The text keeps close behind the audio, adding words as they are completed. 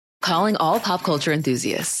Calling all pop culture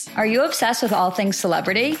enthusiasts. Are you obsessed with all things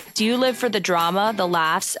celebrity? Do you live for the drama, the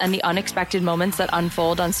laughs, and the unexpected moments that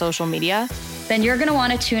unfold on social media? Then you're going to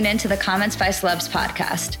want to tune in to the Comments by Celebs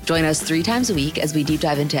podcast. Join us 3 times a week as we deep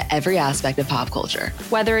dive into every aspect of pop culture.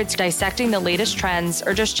 Whether it's dissecting the latest trends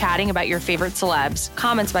or just chatting about your favorite celebs,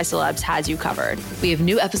 Comments by Celebs has you covered. We have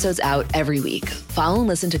new episodes out every week. Follow and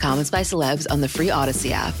listen to Comments by Celebs on the free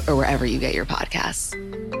Odyssey app or wherever you get your podcasts.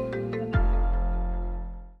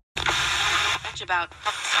 About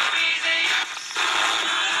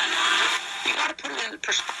you gotta put it in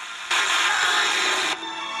perspective.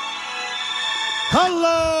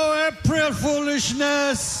 Hello, April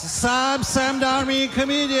Foolishness. Sam the Army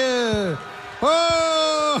Comedian.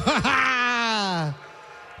 Oh, ha ha.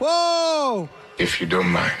 Whoa. If you don't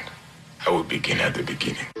mind, I will begin at the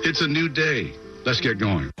beginning. It's a new day. Let's get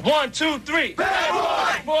going. 1, 2, 3.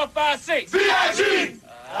 Bad boy. 4, 5, 6. VIG.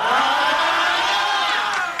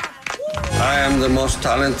 I am the most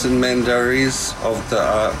talented man there is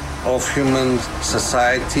of human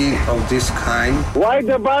society of this kind. Why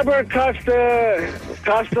the barber cuts the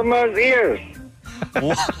customer's ears?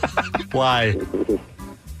 Why?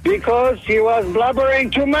 Because he was blubbering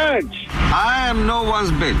too much. I am no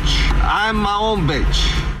one's bitch. I'm my own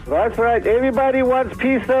bitch. That's right. Everybody wants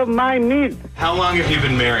piece of my meat. How long have you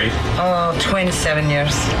been married? Oh, 27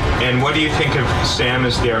 years. And what do you think of Sam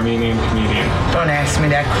as the Armenian comedian? Don't ask me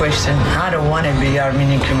that question. I don't want to be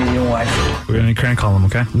Armenian comedian wife. We're going to crank call him,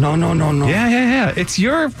 okay? No. Yeah. It's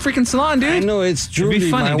your freaking salon, dude. I know, it's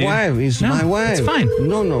Julie, my wife. It's my wife. It's fine.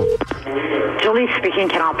 No. Julie speaking,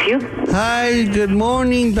 can I help you? Hi, good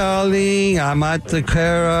morning, darling. I'm at the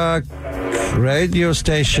Kerak radio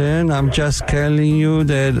station. I'm just telling you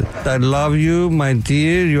that I love you, my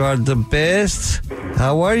dear. You are the best.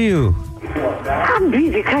 How are you? I'm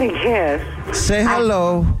busy cutting hair. Say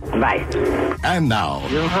hello. Bye. And now.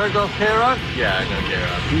 You heard of Kerak? Yeah, I know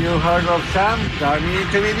Kerak. You heard of Sam, the Armenian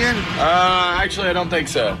comedian? Actually, I don't think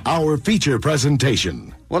so. Our feature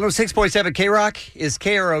presentation. 106.7 K-Rock is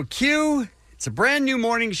KROQ. It's a brand new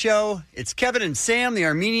morning show. It's Kevin and Sam, the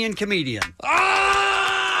Armenian comedian.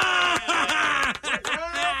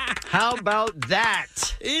 How about that?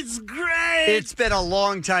 It's great. It's been a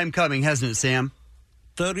long time coming, hasn't it, Sam?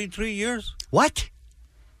 33 years. What?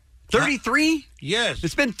 33? Yes.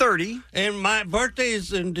 It's been 30. And my birthday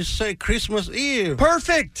is in this Christmas Eve.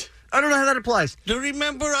 Perfect. I don't know how that applies. Do you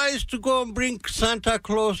remember I used to go and bring Santa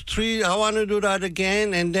Claus tree? I want to do that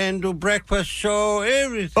again and then do breakfast show,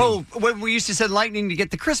 everything. Oh, when we used to send lightning to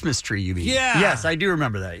get the Christmas tree, you mean? Yeah. Yes, I do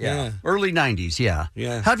remember that, yeah. Early 90s, yeah.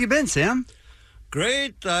 Yeah. How have you been, Sam?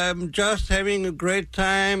 Great. I'm just having a great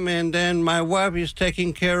time, and then my wife is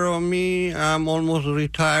taking care of me. I'm almost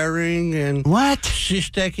retiring, and what? She's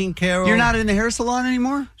taking care of. You're not in the hair salon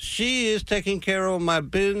anymore? She is taking care of my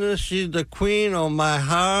business. She's the queen of my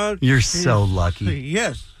heart. You're so lucky.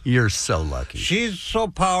 Yes. You're so lucky. She's so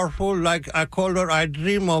powerful. Like I call her, I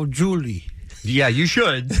dream of Julie. Yeah, you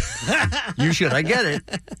should. You should. I get it.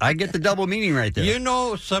 I get the double meaning right there. You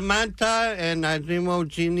know Samantha and I dream of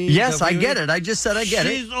Jeannie. Yes, I get it. I just said I get it.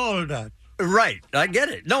 She's all that. Right. I get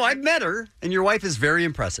it. No, I've met her, and your wife is very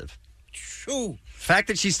impressive. True. Fact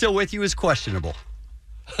that she's still with you is questionable.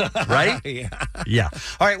 Right? Yeah.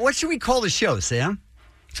 All right, what should we call the show, Sam?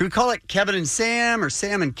 Should we call it Kevin and Sam, or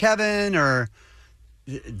Sam and Kevin, or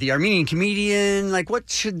the Armenian comedian? Like, what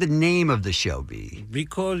should the name of the show be?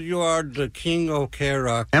 Because you are the king of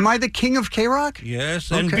K-Rock. Am I the king of K-Rock?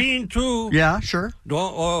 Yes, and Bean too. Yeah, sure.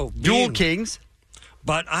 Bean. Dual kings.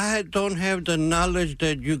 But I don't have the knowledge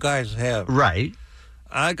that you guys have. Right.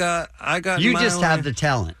 I got. You just have the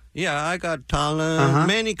talent. Yeah, I got talent,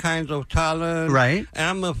 many kinds of talent. Right.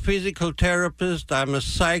 I'm a physical therapist. I'm a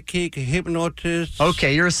psychic, hypnotist.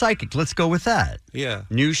 Okay, you're a psychic. Let's go with that. Yeah.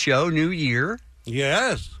 New show, new year.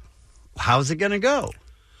 Yes. How's it going to go?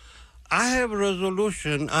 I have a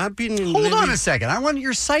resolution. I've been Hold on a second. I want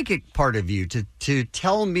your psychic part of you to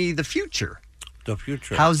tell me the future. The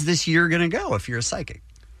future. How's this year going to go if you're a psychic?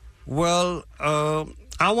 Well,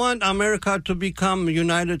 I want America to become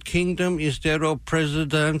United Kingdom instead of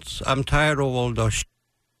presidents. I'm tired of all the shit.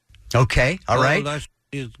 Okay, all right. All that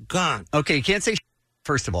is gone. Okay, you can't say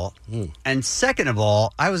first of all. And second of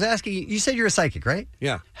all, I was asking you said you're a psychic, right?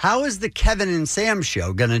 Yeah. How is the Kevin and Sam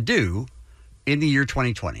show going to do in the year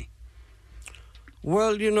 2020?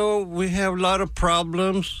 Well, you know, we have a lot of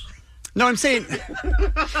problems. No, I'm saying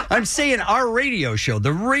our radio show,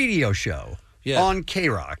 the radio show on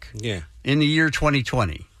K-Rock in the year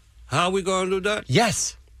 2020. How are we going to do that?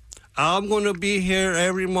 Yes. I'm going to be here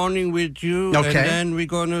every morning with you. Okay. And then we're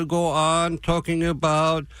going to go on talking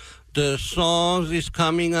about the songs is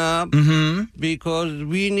coming up because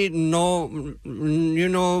we need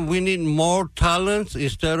we need more talents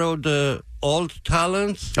instead of the old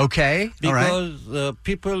talents. Okay, all right. Because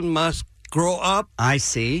people must grow up. I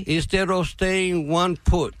see. Instead of staying one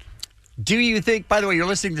put. Do you think, by the way, you're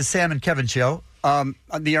listening to Sam and Kevin Show,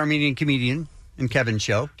 the Armenian comedian and Kevin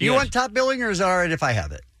Show. Do you want top billing or is it all right if I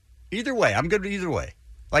have it? Either way. I'm good with either way.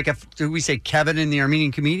 Like, do we say Kevin and the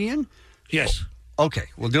Armenian comedian? Yes. Okay,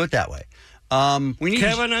 we'll do it that way. We need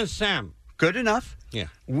Kevin and Sam. Good enough. Yeah.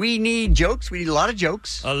 We need jokes. We need a lot of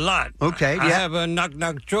jokes. A lot. Okay. I have a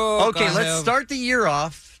knock-knock joke. Okay, let's start the year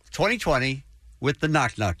off, 2020, with the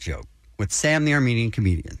knock-knock joke with Sam, the Armenian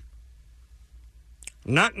comedian.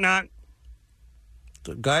 Knock-knock.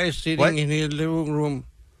 The guy is sitting in his living room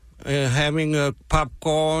having a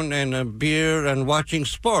popcorn and a beer and watching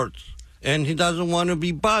sports. And he doesn't want to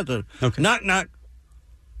be bothered. Okay. Knock-knock.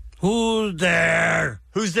 Who's there?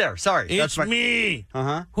 Who's there? Sorry. It's me.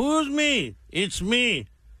 Uh-huh. Who's me? It's me.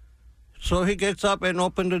 So he gets up and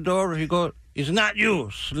opens the door. He goes, it's not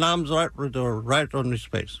you. Slams right the door, right on his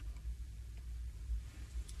face.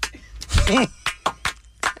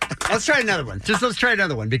 Let's try another one. Let's try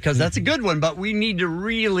another one because that's a good one, but we need to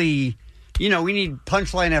really, we need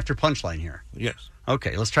punchline after punchline here. Yes.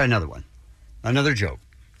 Okay, let's try another one. Another joke.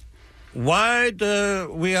 Why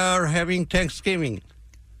we are having Thanksgiving?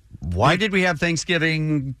 Why did we have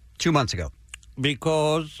Thanksgiving 2 months ago?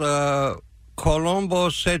 Because Colombo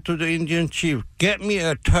said to the Indian chief, get me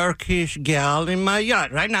a Turkish gal in my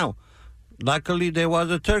yacht right now. Luckily, there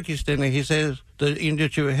was a turkey standing. He says, the Indian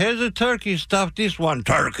chief, here's a turkey, stuff this one,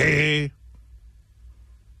 turkey.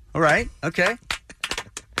 All right, okay.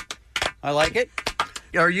 I like it.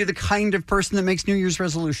 Are you the kind of person that makes New Year's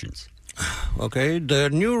resolutions? Okay, the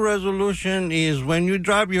new resolution is when you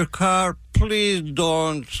drive your car, please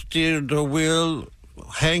don't steer the wheel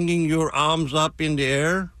hanging your arms up in the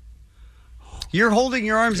air. You're holding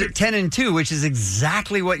your arms at 10 and 2, which is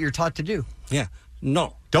exactly what you're taught to do. Yeah,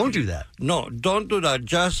 no. Don't do that. No, don't do that.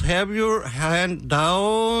 Just have your hand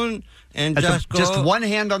down and just go. Just one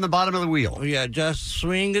hand on the bottom of the wheel. Yeah, just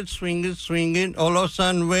swing it, swing it, swing it. All of a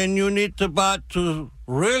sudden, when you need the butt to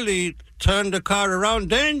really turn the car around,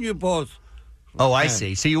 then you both. Oh, I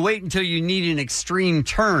see. So you wait until you need an extreme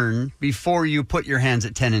turn before you put your hands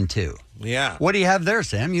at 10 and 2. Yeah. What do you have there,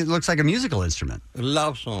 Sam? It looks like a musical instrument. A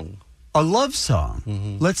love song. A love song.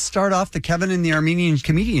 Mm-hmm. Let's start off the Kevin and the Armenian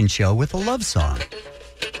Comedian Show with a love song.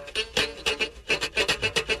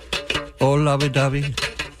 Oh, lovey-dovey,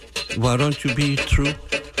 why don't you be true?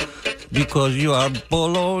 Because you are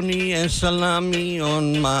bologna and salami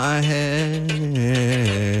on my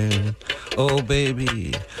head. Oh,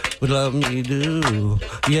 baby, love me do.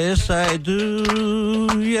 Yes, I do,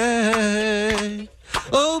 yeah.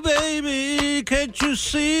 Oh, baby, can't you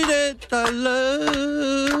see that I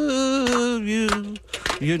love you?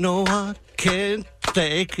 You know I can't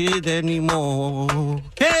take it anymore.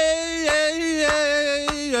 Hey, hey,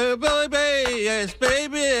 hey, baby, yes,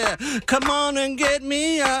 baby, come on and get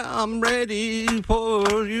me. I'm ready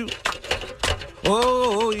for you.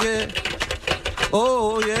 Oh, yeah.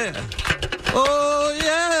 Oh, yeah. Oh,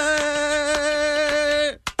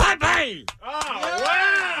 yeah. Bye-bye. Oh,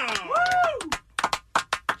 wow. Woo.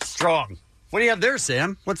 Strong. What do you have there,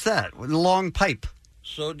 Sam? What's that? With a long pipe.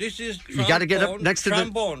 So this is trombone. You got to get up next to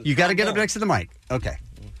trombone, the. You got to get up next to the mic. Okay.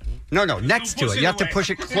 No, next to it. You have to push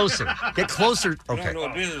it closer. Get closer. Okay.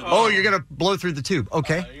 Oh, you're gonna blow through the tube.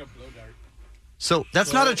 Okay. So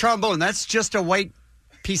that's not a trombone. That's just a white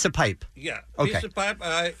piece of pipe. Yeah. Okay. Piece of pipe.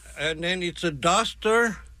 And then it's a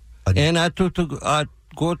duster. And I go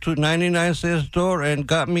to 99-cent store and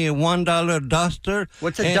got me a $1 duster.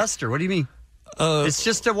 What's a duster? What do you mean? It's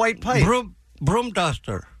just a white pipe. Broom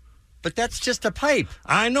duster. But that's just a pipe.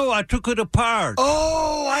 I know. I took it apart.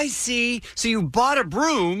 Oh, I see. So you bought a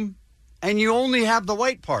broom, and you only have the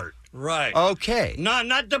white part. Right. Okay. No,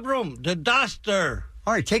 not the broom. The duster.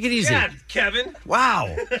 All right, take it easy. Yeah, Kevin.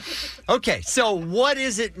 Wow. Okay, so what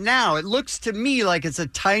is it now? It looks to me like it's a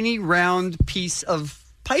tiny round piece of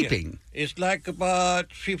piping. Yeah. It's like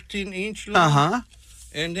about 15 inch long. Uh-huh.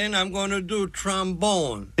 And then I'm going to do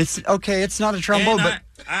trombone. It's okay. It's not a trombone, and but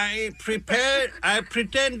I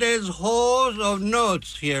pretend there's holes of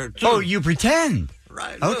notes here too. Oh, you pretend?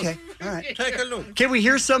 Right. Look. Okay. All right. Take a look. Can we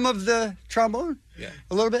hear some of the trombone? Yeah.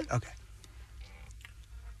 A little bit. Okay.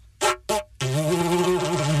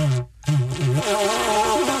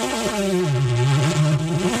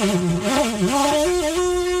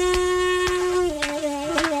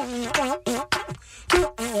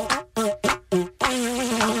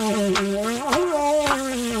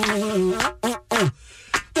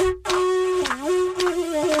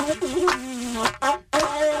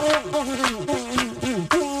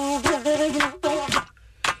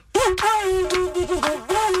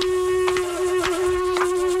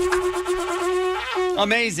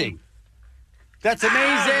 Amazing. That's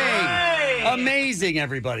amazing. Amazing,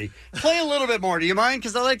 everybody. Play a little bit more. Do you mind?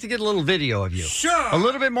 Because I like to get a little video of you. Sure. A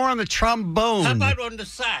little bit more on the trombone. How about on the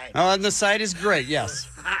side? On the side is great, yes.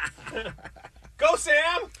 Go,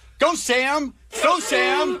 Sam. Go, Sam. Go,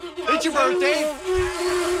 Sam. It's your birthday.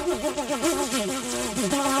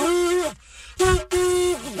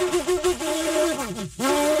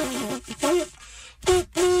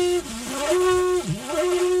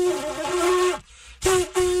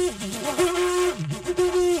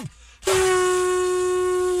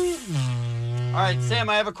 All right, Sam,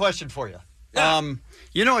 I have a question for you.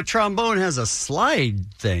 You know, a trombone has a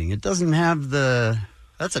slide thing. It doesn't have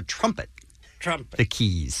that's a trumpet. Trumpet. The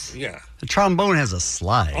keys. Yeah. The trombone has a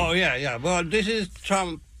slide. Oh, yeah. Well, this is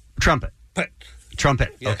Trumpet.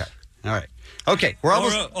 Trumpet. Yes. Okay. All right. Okay, we're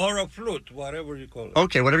almost... Or a flute, whatever you call it.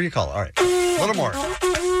 Okay, whatever you call it. All right. A little more.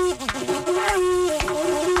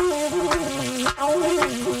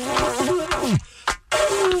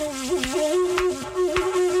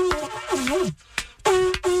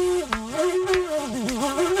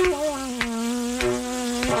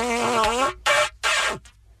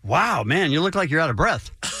 Wow, man, you look like you're out of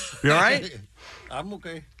breath. You all right? I'm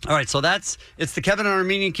okay. All right, so it's the Kevin and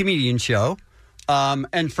Armenian Comedian Show.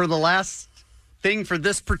 And for the last thing for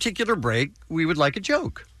this particular break, we would like a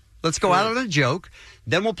joke. Let's go out on a joke.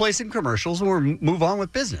 Then we'll play some commercials and we'll move on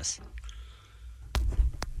with business.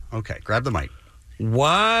 Okay, grab the mic.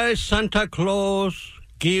 Why Santa Claus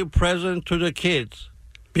give present to the kids?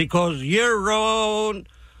 Because year-round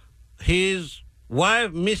his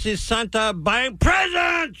wife, Mrs. Santa, buying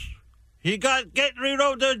presents. He get rid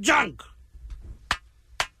of the junk.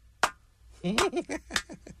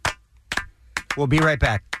 We'll be right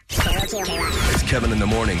back. It's Kevin in the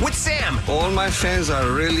Morning with Sam. All my fans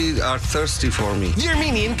are thirsty for me. The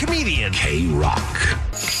Armenian comedian. K-Rock.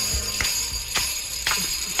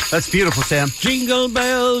 That's beautiful, Sam. Jingle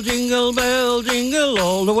bell, jingle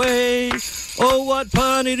all the way. Oh, what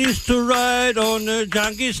fun it is to ride on a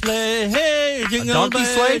donkey sleigh. Hey, jingle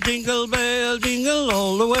bell, jingle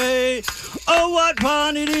all the way. Oh, what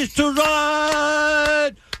fun it is to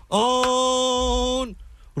ride on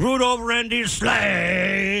Rudolph Randy's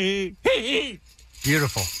sleigh.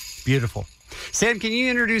 Beautiful, beautiful. Sam, can you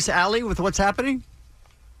introduce Allie with what's happening?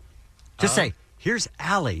 Just say, here's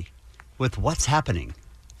Allie with what's happening.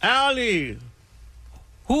 Allie.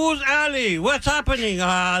 Who's Allie? What's happening,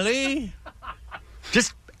 Allie?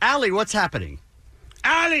 Just, Allie, what's happening?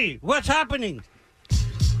 Allie, what's happening?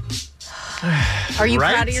 Are you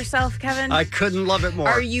proud of yourself, Kevin? I couldn't love it more.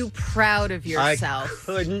 Are you proud of yourself? I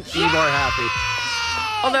couldn't be more happy.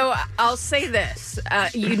 Although, I'll say this.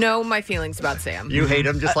 You know my feelings about Sam. You hate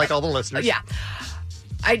him just like all the listeners. Yeah.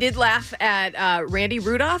 I did laugh at Randy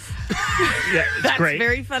Rudolph. Yeah, That's great.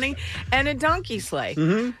 very funny. And a donkey sleigh.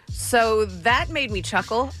 Mm-hmm. So that made me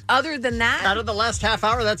chuckle. Other than that... Out of the last half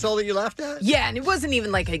hour, that's all that you laughed at? Yeah, and it wasn't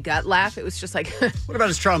even like a gut laugh. It was just like... What about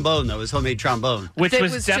his trombone, though? His homemade trombone? Which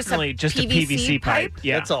was definitely just a PVC pipe.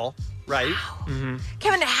 Yeah. That's all. Right? Wow. Mm-hmm.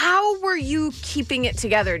 Kevin, how were you keeping it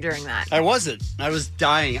together during that? I wasn't. I was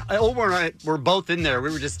dying. Omar and I were both in there.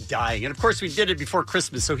 We were just dying. And, of course, we did it before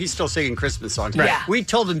Christmas, so he's still singing Christmas songs. Right. Yeah. We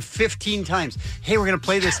told him 15 times, hey, we're going to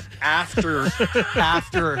play this after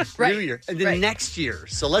New Year. And then next year.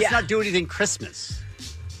 So let's not do anything Christmas.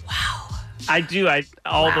 Wow.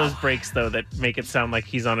 All those breaks, though, that make it sound like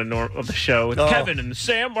he's on of the show with Kevin and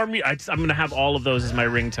Sam or me. I'm going to have all of those as my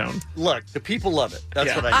ringtone. Look, the people love it.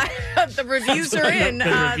 That's what I know. The reviews are in.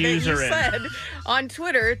 The reviews are in. Said on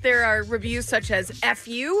Twitter, there are reviews such as F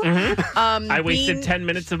you. Mm-hmm. I wasted 10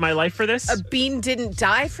 minutes of my life for this. A bean didn't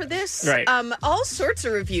die for this. Right. All sorts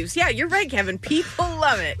of reviews. Yeah, you're right, Kevin. People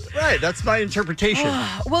love it. Right. That's my interpretation.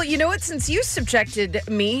 Well, you know what? Since you subjected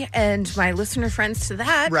me and my listener friends to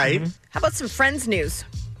that. Right. How about some Friends news?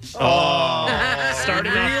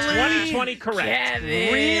 Starting off 2020 correct.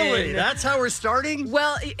 Kevin. Really? That's how we're starting?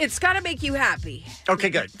 Well, it's got to make you happy. Okay,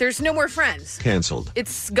 good. There's no more Friends. Canceled.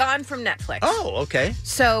 It's gone from Netflix. Oh, okay.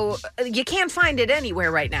 So you can't find it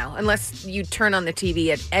anywhere right now unless you turn on the TV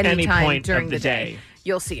at any time point during of the the day.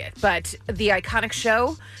 You'll see it. But the iconic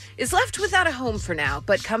show is left without a home for now.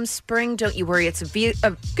 But come spring, don't you worry. It's going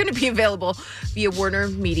to be available via Warner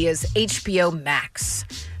Media's HBO Max.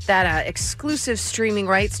 That exclusive streaming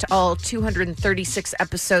rights to all 236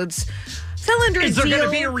 episods fell under a deal. Is there going to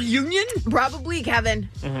be a reunion? Probably, Kevin.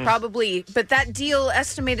 Mm-hmm. Probably. But that deal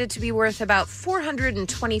estimated to be worth about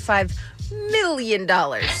 $425 million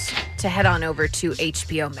to head on over to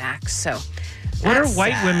HBO Max. So, what are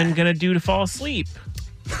white women going to do to fall asleep?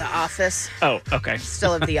 The Office. Oh, okay.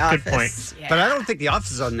 Still have The Office. Good point. Yeah. But I don't think The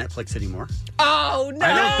Office is on Netflix anymore. Oh, no.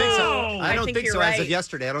 I don't think so. I don't think you're so right. as of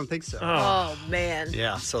yesterday. I don't think so. Oh, man.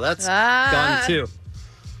 Yeah, so that's gone too.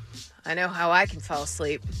 I know how I can fall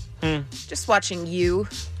asleep. Just watching You,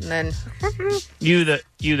 and then You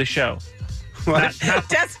the show. What?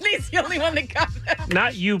 Destiny's the only one that got that.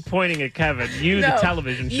 Not you pointing at Kevin. You, No, the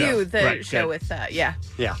television show. You, the Right, show good. with, yeah.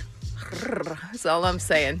 Yeah. That's all I'm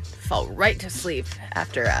saying. Fall right to sleep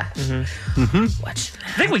after watch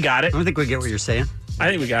I think we got it. I don't think we get what you're saying. I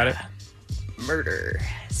think we got it. murder.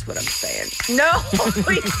 Is what I'm saying. No,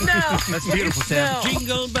 please, no. That's beautiful, Sam. No.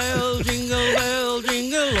 Jingle bell, jingle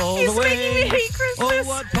all He's the way. making me hate Christmas. Oh,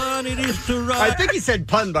 what fun it is to ride. I think he said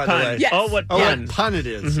pun, by the way. Yes. Oh, what what pun it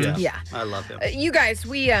is. Mhm. Yeah. Yeah. I love him. You guys,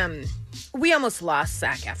 we almost lost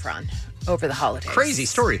Zac Efron over the holidays. Crazy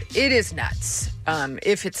story. It is nuts.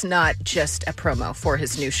 If it's not just a promo for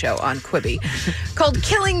his new show on Quibi called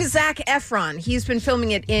Killing Zac Efron. He's been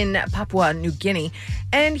filming it in Papua New Guinea,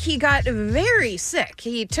 and he got very sick.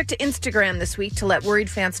 He took to Instagram this week to let worried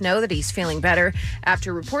fans know that he's feeling better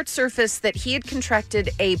after reports surfaced that he had contracted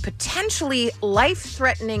a potentially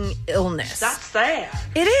life-threatening illness. That's sad.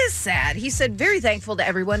 It is sad. He said, very thankful to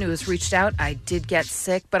everyone who has reached out. I did get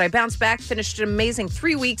sick, but I bounced back, finished an amazing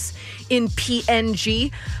 3 weeks in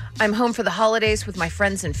PNG. I'm home for the holidays with my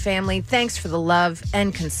friends and family. Thanks for the love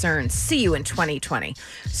and concern. See you in 2020.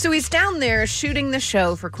 So he's down there shooting the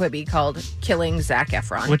show for Quibi called Killing Zac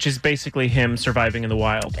Efron. Which is basically him surviving in the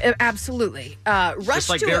wild. Absolutely. Just Rushed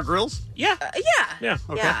like to Bear Grylls? Yeah. Yeah.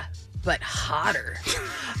 Okay. Yeah. But hotter.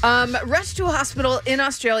 Rushed to a hospital in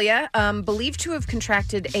Australia, believed to have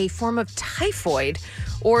contracted a form of typhoid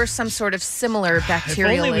or some sort of similar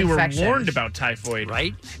bacterial If only we infection. were warned about typhoid.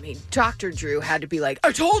 Right? I mean, Dr. Drew had to be like,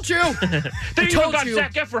 I told you! They even told got you.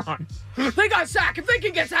 Zac Efron. They got Zac. If they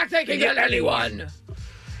can get Zac, they can get anyone.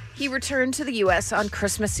 He returned to the U.S. on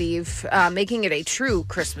Christmas Eve, making it a true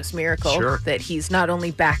Christmas miracle Sure. that he's not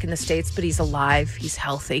only back in the States, but he's alive, he's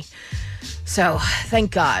healthy. So,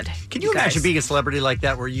 thank God. Can you imagine being a celebrity like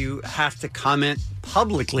that where you have to comment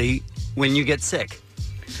publicly when you get sick?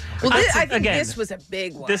 Well, I think Again, this was a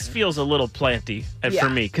big one. This feels a little planty Yeah.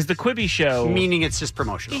 for me because the Quibi show. Meaning it's just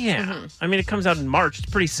promotional. Yeah. I mean, it comes out in March.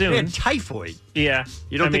 It's pretty soon. He had typhoid. Yeah.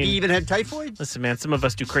 You don't I think mean, he even had typhoid? Listen, man, some of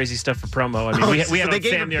us do crazy stuff for promo. I mean, we had they on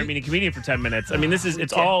gave Sam him- the Armenian Comedian for 10 minutes. I mean,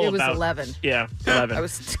 it's all It was about 11. Yeah, 11. I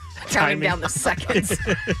was counting down the seconds.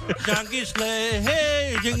 Donkey sleigh,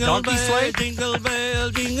 hey, jingle Donkey bell, sleigh? jingle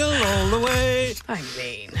bell, jingle all the way. I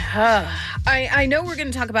mean, I know we're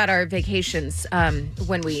going to talk about our vacations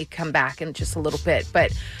when we come back in just a little bit,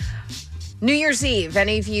 but New Year's Eve,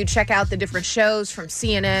 any of you check out the different shows from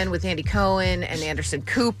CNN with Andy Cohen and Anderson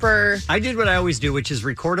Cooper? I did what I always do, which is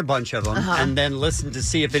record a bunch of them and then listen to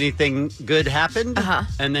see if anything good happened.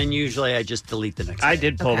 And then usually I just delete the next I day.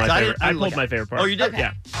 did pull Okay. my I favorite. didn't- I I didn't pulled look my at it. favorite part. Oh, you did?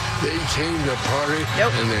 Yeah. They came to party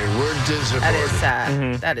Nope. and they weren't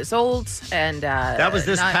disappointed. That is old and That was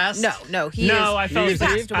this past? No, he No, I fell he asleep.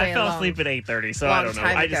 passed away I fell alone. asleep at 8:30, so Long I don't know.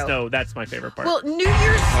 time I just ago. know that's my favorite part. Well, New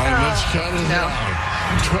Year's. Let's count it no. down.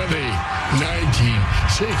 20, 19,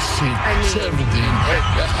 16, I mean- 17,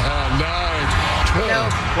 9, 12, No.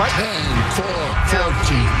 What? 10, 4, No.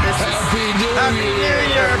 14. This is- Happy New Happy Year!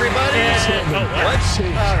 New Year, everybody! 7, what? 6,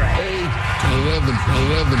 All right. 8,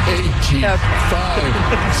 11, 18, Okay. 5,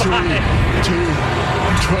 3, 2,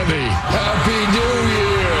 20. Happy New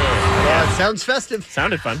Year! Yeah, it sounds festive.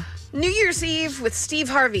 Sounded fun. New Year's Eve with Steve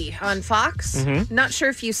Harvey on Fox. Mm-hmm. Not sure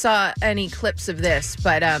if you saw any clips of this,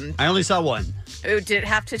 but I only saw one. did it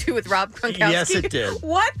have to do with Rob Gronkowski? Yes, it did.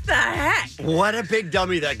 What the heck? What a big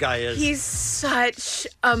dummy that guy is. He's such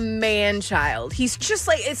a man-child. He's just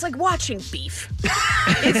like, it's like watching beef.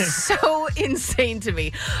 It's so insane to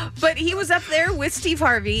me. But he was up there with Steve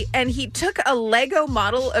Harvey, and he took a Lego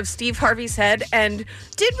model of Steve Harvey's head and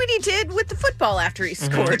did what he did with the football after he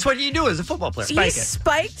scored. It's what you do as a football player. He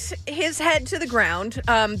spiked his head to the ground.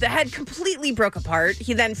 The head completely broke apart.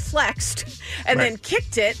 He then flexed and then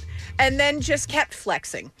kicked it and then just kept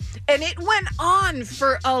flexing. And it went on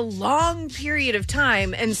for a long period of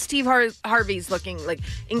time. And Steve Harvey's looking like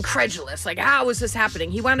incredulous. Like, how is this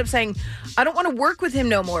happening? He wound up saying, I don't want to work with him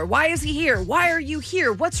no more. Why is he here? Why are you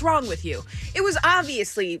here? What's wrong with you? It was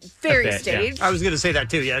obviously very bit, yeah. staged. I was going to say that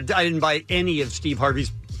too. Yeah, I didn't buy any of Steve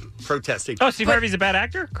Harvey's protesting. Oh, Steve Harvey's a bad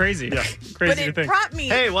actor? Crazy. Yeah. But Crazy to it think. brought me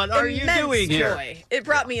Hey, what are you immense doing here? joy. It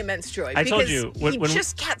brought me immense joy. I told because you, he when-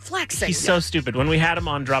 just kept flexing. He's so stupid. When we had him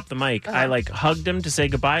on Drop the Mic, I hugged him to say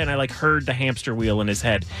goodbye, and I heard the hamster wheel in his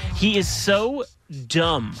head. He is so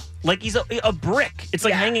dumb. Like he's a brick. It's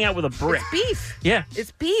like hanging out with a brick. It's beef. Yeah.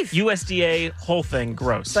 It's beef. USDA, whole thing,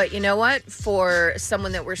 gross. But you know what? For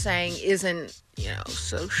someone that we're saying isn't,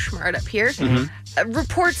 so smart up here,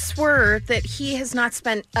 reports were that he has not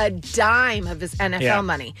spent a dime of his NFL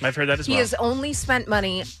money. I've heard that as well. He has only spent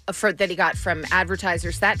money that he got from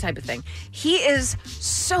advertisers, that type of thing. He is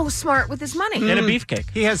so smart with his money. And a beefcake.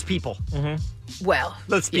 He has people. Well,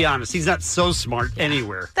 let's be honest. He's not so smart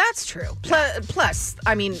anywhere. That's true. Plus,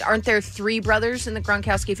 I mean, aren't there 3 brothers in the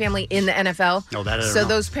Gronkowski family in the NFL? No, that I don't So know.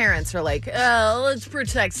 those parents are like, oh, let's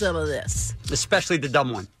protect some of this. Especially the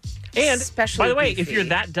dumb one. And, Especially by the way, beefy. if you're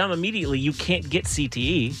that dumb immediately, you can't get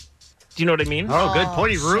CTE. Do you know what I mean? Oh, good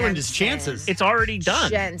point. He ruined his chances. It's already done.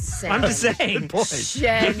 Jensen. I'm just saying. Good point.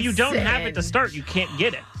 If you don't have it to start, you can't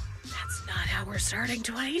get it. Not how we're starting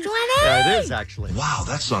 2020. Yeah, it is actually. Wow,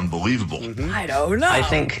 that's unbelievable. I don't know. I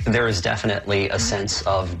think there is definitely a sense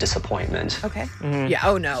of disappointment. Okay. Yeah,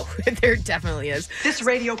 oh no. There definitely is. This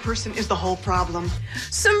radio person is the whole problem.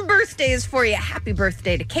 Some birthdays for you. Happy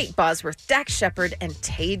birthday to Kate Bosworth, Dax Shepard, and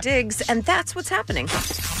Taye Diggs. And that's what's happening.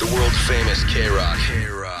 The world famous K-Rock.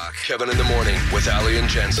 K-Rock. Kevin in the Morning with Ali and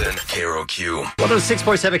Jensen. KROQ.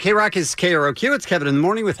 106.7 K-Rock is KROQ. It's Kevin in the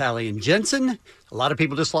Morning with Ali and Jensen. A lot of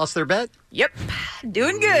people just lost their bet. Yep.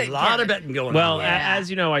 Doing good. A lot of betting going on. Well, as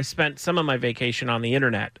you know, I spent some of my vacation on the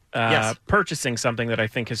internet purchasing something that I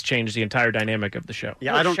think has changed the entire dynamic of the show.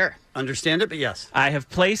 Yeah, I don't understand it, but yes. I have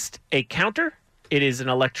placed a counter. It is an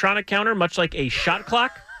electronic counter, much like a shot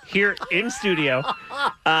clock here in studio.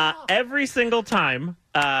 Every single time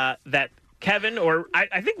that Kevin, or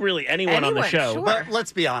I think really anyone on the show. Sure. But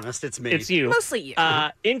let's be honest, it's me. It's you. Mostly you.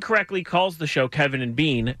 Incorrectly calls the show Kevin and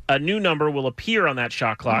Bean. A new number will appear on that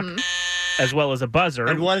shot clock, as well as a buzzer.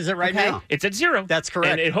 And what is it right now? It's at 0. That's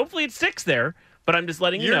correct. And hopefully it sticks there, but I'm just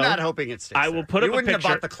letting you know. You're not hoping it sticks I will put up a picture. You wouldn't have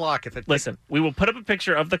bought the clock if it... Listen, we will put up a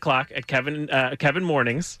picture of the clock at Kevin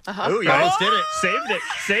Mornings. Oh, you almost did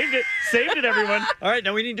it. Saved it, everyone. All right,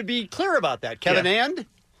 now we need to be clear about that. Kevin and?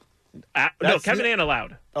 No, Kevin and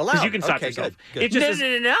allowed. Allowed. Because you can stop Okay, yourself. good. It just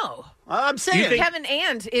No. I'm saying Kevin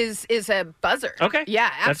and is a buzzer. Okay. Yeah,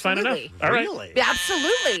 absolutely. That's fine enough. All right. Really? Yeah,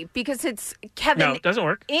 absolutely, because it's Kevin. No, it doesn't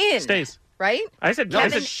work. In Stays. Right? I said No,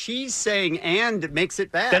 Kevin. she's saying and makes it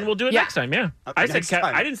bad. Then we'll do it next time. Yeah. Okay, I said next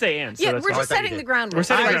time. I didn't say and. So Yeah, that's we're fine. just setting the ground We're rules.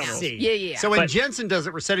 setting I ground rules. see. Yeah. So when But- Jensen does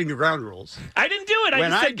it, we're setting the ground rules. I didn't do it. I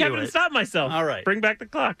When just I said do Kevin it- and stop myself. All right. Bring back the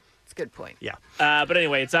clock. That's a good point. Yeah. But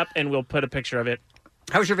anyway, it's up, and we'll put a picture of it.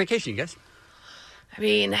 How was your vacation, you guys? I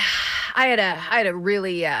mean, I had a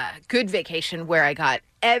really good vacation where I got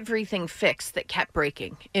everything fixed that kept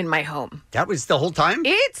breaking in my home. That was the whole time?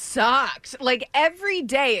 It sucked. Like every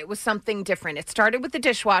day it was something different. It started with the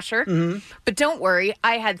dishwasher, but don't worry,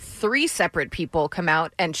 I had 3 separate people come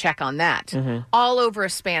out and check on that all over a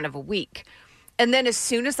span of a week. And then as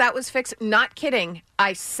soon as that was fixed, not kidding,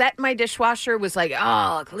 I set my dishwasher, was like,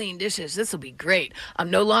 oh, clean dishes, this will be great. I'm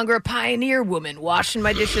no longer a pioneer woman washing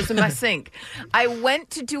my dishes in my sink. I went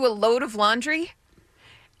to do a load of laundry,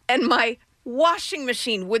 and my washing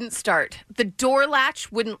machine wouldn't start. The door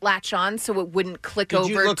latch wouldn't latch on, so it wouldn't click over.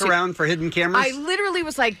 Did you look around for hidden cameras? I literally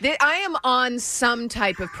was like, I am on some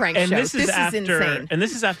type of prank And show. this is insane. And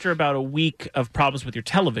this is after about a week of problems with your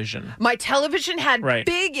television. My television had Right.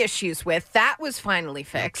 big issues with. That was finally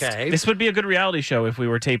fixed. Okay. This would be a good reality show if we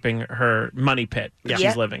were taping her money pit that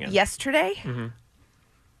she's living in. Yesterday,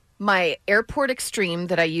 my Airport Extreme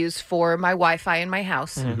that I use for my Wi-Fi in my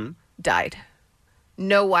house died.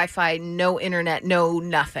 No Wi-Fi, no internet, no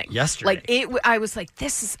nothing. Yesterday. I was like,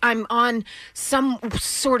 I'm on some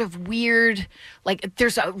sort of weird, like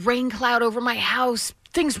there's a rain cloud over my house.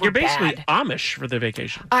 Things were You're basically bad. Amish for the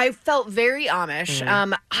vacation. I felt very Amish.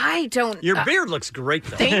 I don't. Your beard looks great,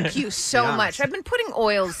 though. Thank you so Be much. honest. I've been putting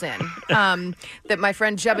oils in that my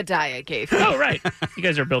friend Jebediah gave me. Oh, right. You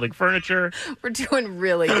guys are building furniture. We're doing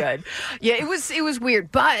really good. Yeah, it was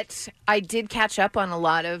weird, but I did catch up on a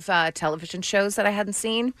lot of television shows that I hadn't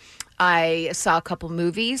seen. I saw a couple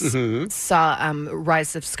movies. Saw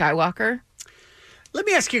Rise of Skywalker. Let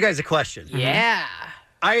me ask you guys a question. Yeah.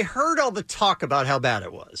 I heard all the talk about how bad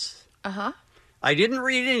it was. Uh-huh. I didn't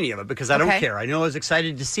read any of it because I don't Okay. care. I know I was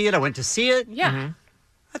excited to see it. I went to see it. Yeah.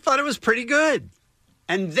 I thought it was pretty good.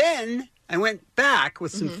 And then I went back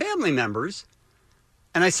with some family members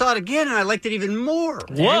and I saw it again and I liked it even more.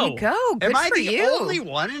 There you go. Good Am I for the you. only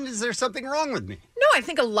one? And is there something wrong with me? No, I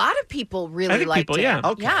think a lot of people really I think liked people, it. yeah.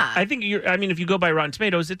 Okay. Yeah. I think if you go by Rotten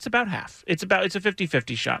Tomatoes, it's about half. It's a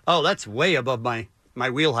 50-50 shot. Oh, that's way above my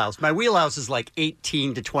wheelhouse. My wheelhouse is like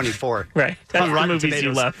 18 to 24. Right. That's On the Rotten movies you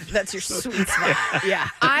Tomatoes. love. That's your sweet spot. Yeah.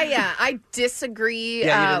 I disagree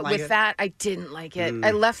Yeah, you didn't like with it? that. I didn't like it.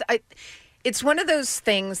 I left. It's one of those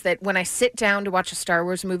things that when I sit down to watch a Star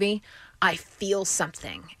Wars movie, I feel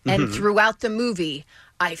something. And throughout the movie,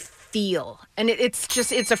 I feel. And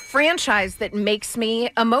it's a franchise that makes me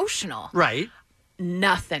emotional. Right.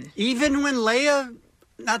 Nothing. Even when Leia,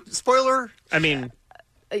 not spoiler. I mean,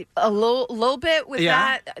 a little bit with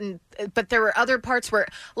that, but there were other parts where,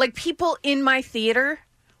 like, people in my theater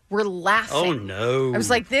were laughing. Oh, no. I was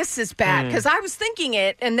like, this is bad, because I was thinking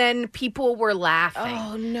it, and then people were laughing.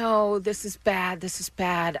 Oh, no, this is bad. This is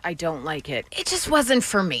bad. I don't like it. It just wasn't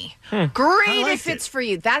for me. Great if it's for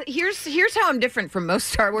you. Here's how I'm different from most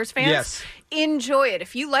Star Wars fans. Yes. Enjoy it.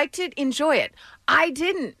 If you liked it, enjoy it. I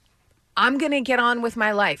didn't. I'm going to get on with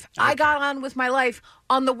my life. Okay. I got on with my life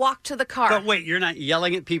on the walk to the car. But wait, you're not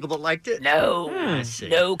yelling at people that liked it? No.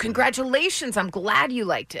 No. Congratulations. I'm glad you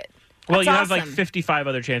liked it. Well, That's you awesome. have like 55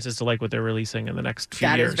 other chances to like what they're releasing in the next few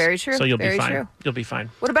years. That is very true. So you'll very be fine. True. You'll be fine.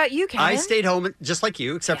 What about you, Kevin? I stayed home just like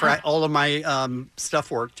you, except for all of my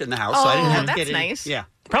stuff worked in the house. So I didn't have to get any. Nice. Yeah.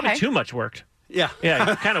 Probably too much worked. Yeah.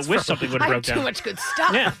 Yeah, you kind of wish something would have broke down. Too much good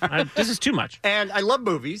stuff. Yeah, this is too much. And I love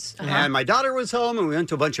movies. And my daughter was home, and we went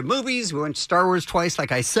to a bunch of movies. We went to Star Wars twice,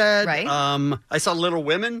 like I said. Right. I saw Little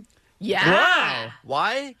Women. Yeah. Wow.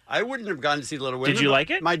 Why? I wouldn't have gone to see Little Women. Did you like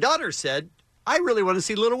it? My daughter said, I really want to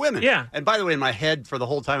see Little Women. Yeah. And by the way, in my head for the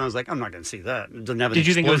whole time, I was like, I'm not going to see that. It doesn't have any Did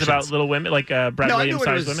you think it was about explosions. Little Women, like Brad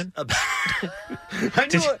Williams-sized women?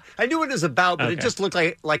 I knew what it was about, but it just looked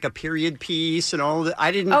like a period piece and all that.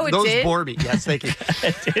 I didn't. Those did? bore me. Yes, thank you.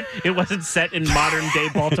 It wasn't set in modern day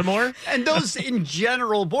Baltimore. And those in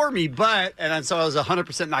general bore me, and so I was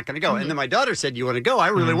 100% not going to go. And then my daughter said, "You want to go? I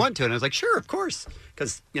really want to." And I was like, "Sure, of course,"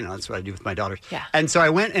 because that's what I do with my daughters. Yeah. And so I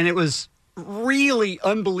went, and it was really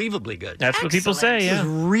unbelievably good. That's what people say. It was Yeah.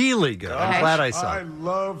 really good. I'm glad I saw it.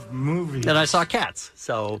 love movies. And I saw Cats.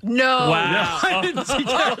 So No. Wow. No, I didn't see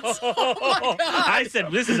Cats. Oh, my God. I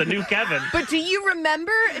said this is a new Kevin. But do you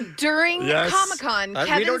remember during Comic-Con,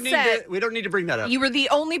 Kevin said we don't need to bring that up. you were the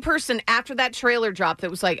only person after that trailer drop that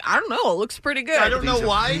was like, I don't know, it looks pretty good. I don't know These are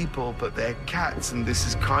why. people, but they're cats, and this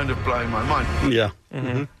is kind of blowing my mind. Yeah.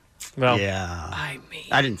 Well, Yeah. I mean,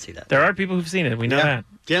 I didn't see that. there are people who've seen it. We know that.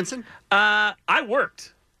 Jensen? I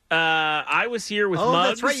worked. I was here with Oh, Muggs.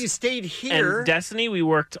 that's right. You stayed here. And Destiny, we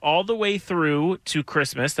worked all the way through to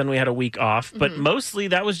Christmas. Then we had a week off. But mostly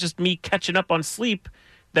that was just me catching up on sleep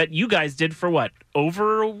that you guys did for what?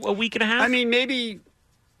 Over a week and a half? I mean, maybe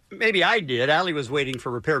I did. Allie was waiting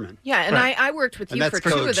for repairman. yeah, and Right. I worked with And you that's for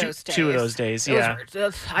for 2 of two- those days. 2 of those days, Those yeah.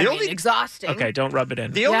 were, exhausting. Okay, don't rub it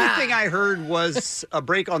in. The only Yeah. thing I heard was a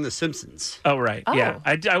break on The Simpsons. Oh, right. Yeah.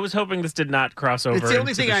 I was hoping this did not cross over. It's the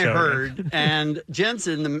only into thing I show. heard. And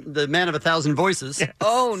Jensen, the man of 1,000 voices.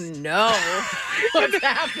 Oh, no. What's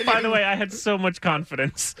happening? By the way, I had so much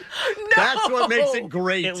confidence. That's what makes it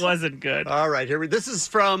great. It wasn't good. All right, this is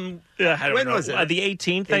from I don't when know. was it? The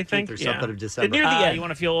 18th, I 18th think. or something of December. Near the end. You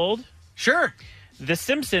want to feel old? Sure. The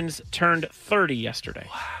Simpsons turned 30 yesterday.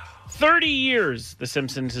 Wow. 30 years The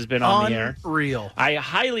Simpsons has been on the air. Unreal. I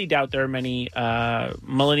highly doubt there are many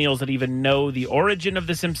millennials that even know the origin of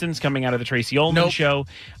The Simpsons coming out of the Tracy Ullman show.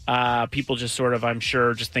 People just sort of, I'm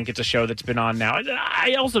sure, just think it's a show that's been on now.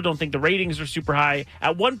 I also don't think the ratings are super high.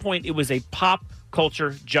 At one point, it was a pop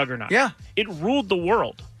culture juggernaut. Yeah. It ruled the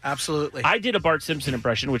world. Absolutely. I did a Bart Simpson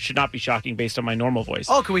impression, which should not be shocking based on my normal voice.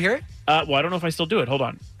 Oh, can we hear it? Well, I don't know if I still do it. Hold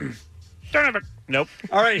on. Don't have it. Nope.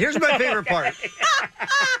 All right, here's my favorite part.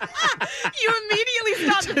 You immediately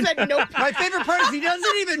stopped and said, nope. My favorite part is he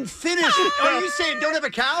doesn't even finish. Are you saying don't have a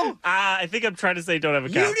cow? I think I'm trying to say don't have a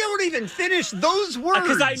cow. You don't even finish those words.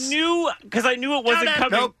 Because I knew it wasn't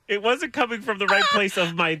coming. Nope. It wasn't coming from the right place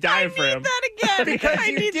of my diaphragm. I need that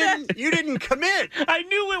again. Because you didn't commit. I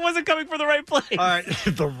knew it wasn't coming from the right place. All right,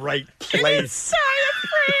 the right place.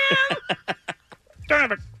 Diaphragm. Don't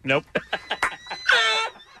have it. Nope.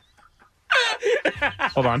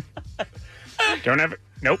 Hold on. Don't have it.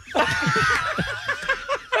 Nope. Why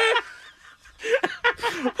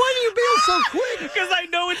do you bail so quick? Because I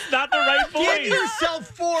know it's not the right place. Give yourself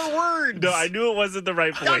 4 words. No, I knew it wasn't the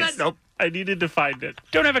right place. Nope. I needed to find it.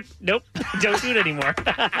 Don't have it. Nope. Don't do it anymore. It's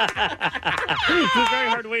a very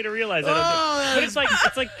hard way to realize it. But it's like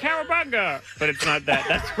Cowabunga. But it's not that.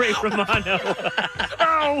 That's Ray Romano.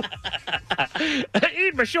 Oh!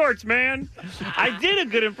 Eat my shorts, man. I did a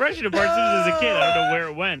good impression of Bart Simpson as a kid. I don't know where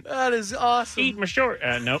it went. That is awesome. Eat my short.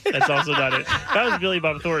 Nope, that's also not it. That was Billy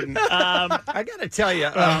Bob Thornton. I got to tell you,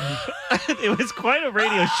 It was quite a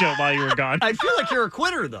radio show while you were gone. I feel like you're a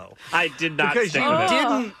quitter, though. I did not Because stick you with it.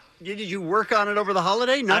 didn't. Did you work on it over the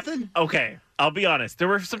holiday? Nothing? Okay, I'll be honest. There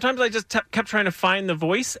were sometimes I just kept trying to find the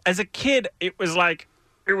voice. As a kid, it was like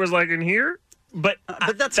in here. But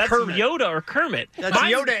that's that's Kermit. Yoda or Kermit. That's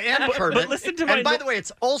Yoda and Kermit. But listen to my. And by the way,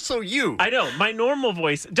 it's also you. I know my normal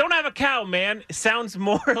voice. Don't have a cow, man. It sounds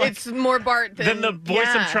more like It's more Bart than the voice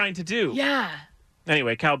I'm trying to do. Yeah.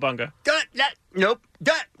 Anyway, cowbunga. Nope.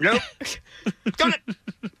 Nope. Done it.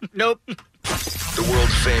 Nope. The world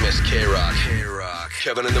famous K-Rock.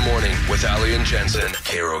 Kevin in the Morning with Ali and Jensen.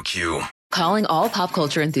 KROQ. Calling all pop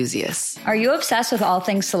culture enthusiasts. Are you obsessed with all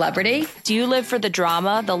things celebrity? Do you live for the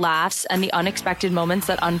drama, the laughs, and the unexpected moments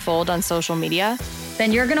that unfold on social media?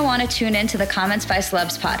 Then you're going to want to tune in to the Comments by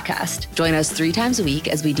Celebs podcast. Join us 3 times a week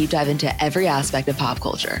as we deep dive into every aspect of pop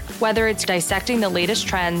culture. Whether it's dissecting the latest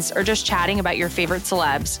trends or just chatting about your favorite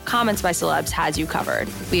celebs, Comments by Celebs has you covered.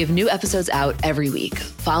 We have new episodes out every week.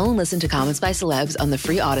 Follow and listen to Comments by Celebs on the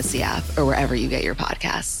free Odyssey app or wherever you get your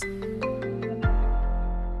podcasts.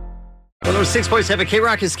 106.7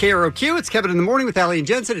 K-Rock is KROQ. It's Kevin in the Morning with Ali and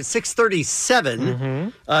Jensen at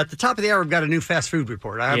 6:37. At the top of the hour, we've got a new fast food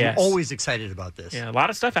report. I'm always excited about this. Yeah, a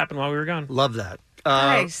lot of stuff happened while we were gone. Love that.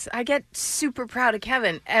 Nice. I get super proud of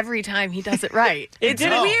Kevin every time he does it right. It's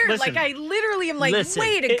weird. Listen, I literally am way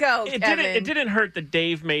to go, Kevin. It didn't hurt that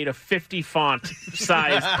Dave made a 50 font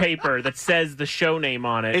size paper that says the show name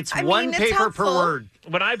on it. It's one paper per word.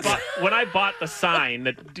 When I bought the sign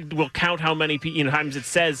that will count how many times it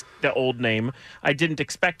says the old name, I didn't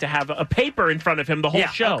expect to have a paper in front of him the whole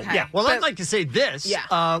show. Okay. Yeah. Well, I'd like to say this.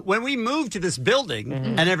 Yeah. When we moved to this building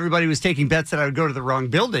and everybody was taking bets that I would go to the wrong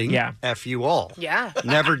building, F you all. Yeah.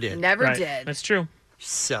 Never did. Never did. That's true.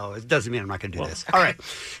 So it doesn't mean I'm not going to do this. Okay. All right.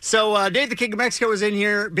 So Dave the King of Mexico is in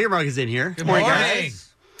here. Beer Mug is in here. Good morning, guys.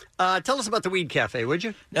 Tell us about the Weed Cafe, would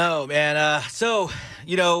you? No, man. So,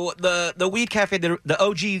 the Weed Cafe, the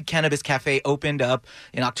OG Cannabis Cafe opened up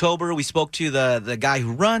in October. We spoke to the guy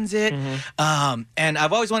who runs it. And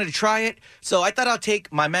I've always wanted to try it. So I thought I'll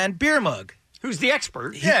take my man Beer Mug. Who's the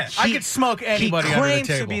expert? I could smoke anybody he under the claims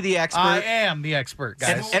table. to be the expert. I am the expert,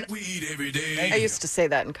 guys. And weed every day. I used to say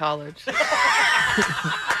that in college.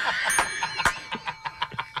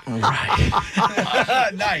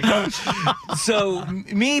 Right. Nice. So,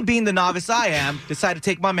 me being the novice I am, decided to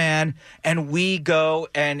take my man, and we go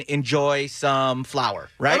and enjoy some flower,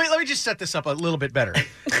 right? Let me just set this up a little bit better.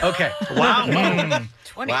 Okay. Wow.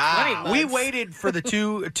 20 We waited for the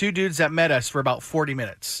two dudes that met us for about 40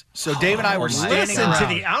 minutes. So Dave and I were standing Listen around. to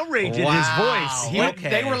the outrage in his voice.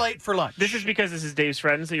 They were late for lunch. This is because this is Dave's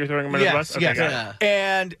friends that you're throwing them under the bus? Yes. Got it.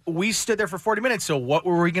 And we stood there for 40 minutes. So what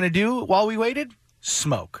were we going to do while we waited?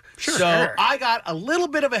 Smoke. So I got a little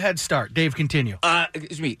bit of a head start. Dave, continue.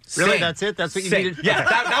 Excuse me. Really? Same. That's it? That's what you Same. needed? Yeah,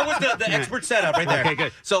 that was the expert setup right there. Okay,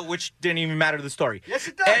 good. So, which didn't even matter to the story. Yes,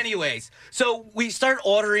 it does. Anyways, so we start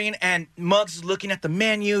ordering, and Muggs is looking at the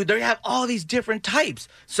menu. They have all these different types.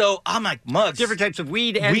 So I'm like, Muggs. Different types of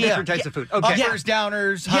weed and different types of food. Okay. Uppers,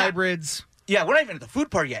 downers, hybrids. Yeah, we're not even at the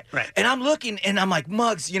food part yet. Right. And I'm looking, and I'm like,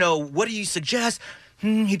 Muggs, what do you suggest?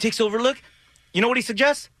 He takes over a look. You know what he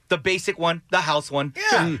suggests? The basic one, the house one.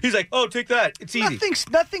 Yeah. He's like, oh, take that. It's easy.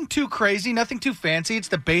 Nothing too crazy, nothing too fancy. It's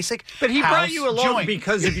the basic. But he house brought you along joint.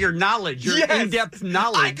 because of your knowledge, your Yes. in-depth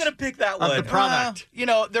knowledge. I could have picked that one. of the product.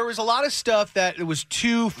 There was a lot of stuff that was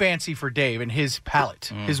too fancy for Dave and his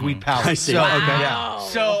palate, his weed palate. I see. So, Okay. Yeah.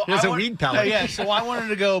 So He has I a weed palate. Yeah, so I wanted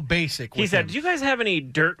to go basic. He with said, him. do you guys have any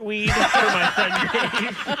dirt weed for my friend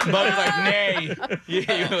Dave? Muggs like, nay. You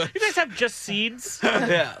guys have just seeds?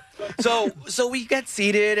 Yeah. So we get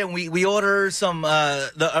seated and we order some. My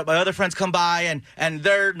other friends come by and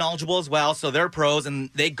they're knowledgeable as well, so they're pros and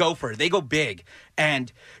they go for it. They go big,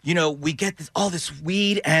 and we get all this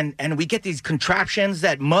weed and we get these contraptions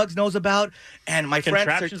that Muggs knows about, and my friends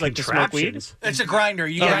Contraptions like to smoke weed? It's a grinder.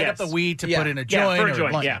 You grind up the weed to put in a Yeah, joint. for a or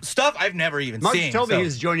joint, blunt. yeah. stuff I've never even Muggs seen. told me so. he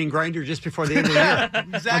was joining Grindr just before the end of the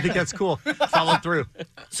year. I think that's cool. Follow through.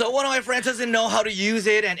 So one of my friends doesn't know how to use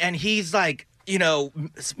it, and he's like,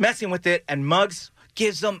 messing with it, and Muggs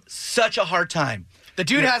gives them such a hard time. The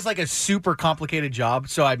dude has like a super complicated job,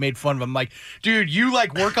 so I made fun of him. Like, dude, you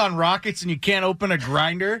like work on rockets and you can't open a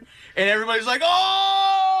grinder, and everybody's like,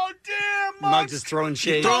 "Oh, damn, Muggs is throwing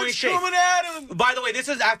shade. Throwing shade. coming at him." By the way, this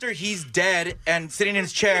is after he's dead and sitting in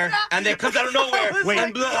his chair, and then comes out of nowhere.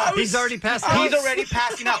 Wait, he's already passed out? He's already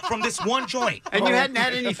passing out from this one joint. And you hadn't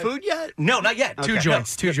had any food yet? No, not yet. Two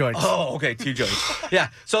joints. Oh, okay, 2 joints. Yeah.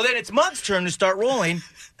 So then it's Muggs' turn to start rolling.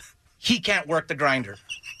 He can't work the grinder.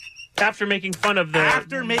 After making fun of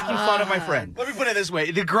After making fun of my friend. Let me put it this way: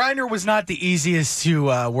 the grinder was not the easiest to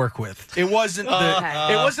work with. It wasn't.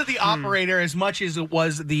 It wasn't the operator as much as it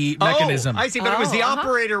was the mechanism. I see, but it was the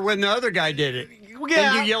operator when the other guy did it.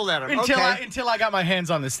 And you yelled at him. Until I got my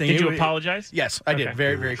hands on this thing. Did you apologize? Yes, I did.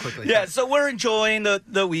 Very, very quickly. Yeah, so we're enjoying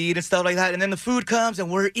the weed and stuff like that, and then the food comes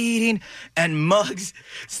and we're eating, and Muggs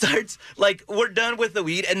starts, like, we're done with the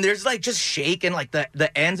weed, and there's, like, just shaking, like,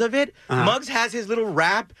 the ends of it. Uh-huh. Muggs has his little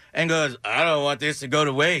wrap and goes, I don't want this to go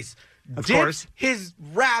to waste. Of Dips course. his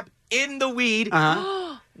wrap in the weed.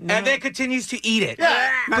 Uh-huh. And then continues to eat it.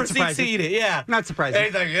 Yeah, not Proceeds surprising. to eat it, yeah. Not surprising. And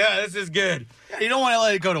he's like, yeah, this is good. You don't want to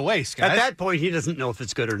let it go to waste, guys. At that point, he doesn't know if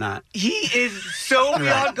it's good or not. He is so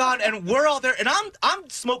beyond gone, and we're all there, and I'm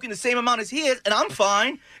smoking the same amount as he is, and I'm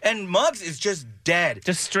fine, and Muggs is just dead.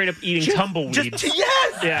 Just straight up eating tumbleweed.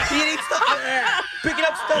 Yes! Yeah. He eats stuff, picking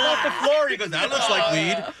up stuff off the floor. He goes, that looks like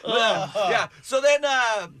weed. Yeah.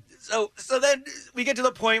 So then we get to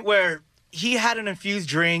the point where he had an infused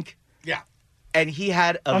drink. Yeah. And he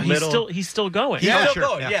had a He's still going. He's still going,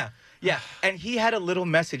 yeah. And he had a little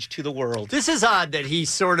message to the world. This is odd that he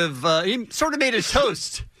sort of made a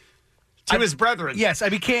toast to his brethren. Yes, I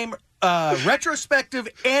became retrospective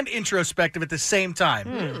and introspective at the same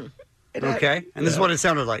time. Okay, and this is what it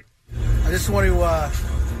sounded like. I just want to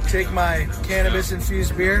take my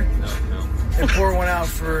cannabis-infused beer and pour one out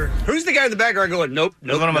for... Who's the guy in the background going, nope,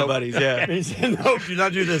 one of my buddies, yeah. He said, nope, do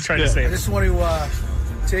not do this. Trying to say I just want to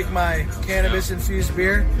take my cannabis-infused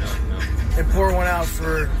beer and pour one out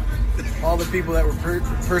for all the people that were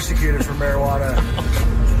persecuted for marijuana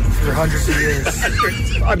for hundreds of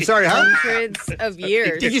years. I'm sorry, huh? Hundreds of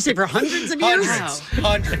years. Did you say for hundreds of years?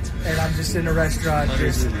 Hundreds. And I'm just in a restaurant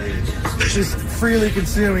just freely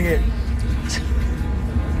consuming it.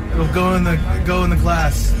 It'll go in the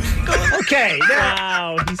glass. Okay.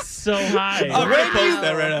 Wow, he's so high. I'm going to post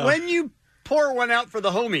that right now. When you pour one out for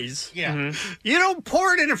the homies, you don't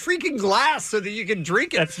pour it in a freaking glass so that you can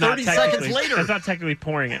drink it That's 30 seconds later. That's not technically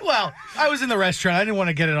pouring it. Well, I was in the restaurant. I didn't want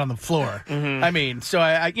to get it on the floor. Mm-hmm. I mean, so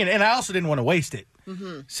and I also didn't want to waste it.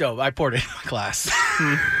 So I poured it in my glass.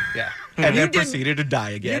 Yeah. And then proceeded to die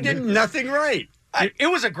again. You did nothing right.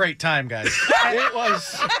 It was a great time, guys. It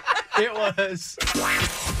was.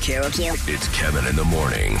 It's Kevin in the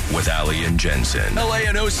Morning with Ali and Jensen.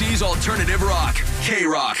 LANOC's Alternative Rock.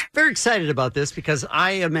 K-Rock. Very excited about this because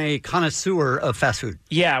I am a connoisseur of fast food.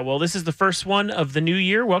 Yeah, well, this is the first one of the new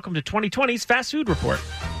year. Welcome to 2020's Fast Food Report.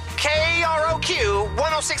 KROQ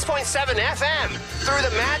 106.7 FM, through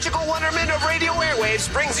the magical wonderment of radio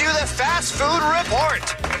airwaves, brings you the Fast Food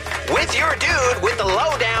Report. With your dude with the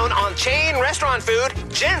lowdown on chain restaurant food,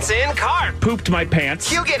 Jensen Karp. Pooped my pants.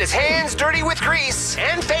 He'll get his hands dirty with grease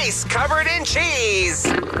and face covered in cheese.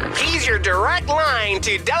 He's your direct line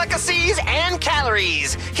to delicacies and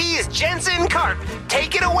calories. He's Jensen Karp.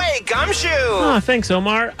 Take it away, Gumshoe. Oh, thanks,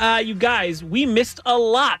 Omar. You guys, we missed a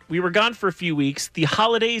lot. We were gone for a few weeks. The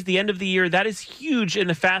holidays, the end of the year, that is huge in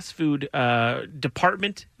the fast food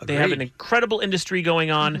department. They have an incredible industry going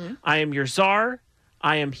on. Mm-hmm. I am your czar.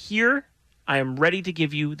 I am here. I am ready to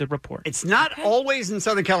give you the report. It's not always in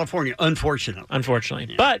Southern California, unfortunately.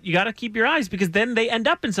 Unfortunately. But you got to keep your eyes because then they end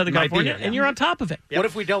up in Southern California and you're on top of it. Yep. What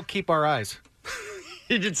if we don't keep our eyes?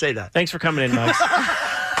 You did say that. Thanks for coming in, Muggs.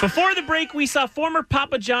 Before the break, we saw former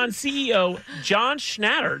Papa John's CEO John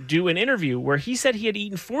Schnatter do an interview where he said he had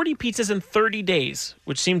eaten 40 pizzas in 30 days,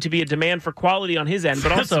 which seemed to be a demand for quality on his end,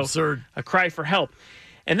 but also a cry for help.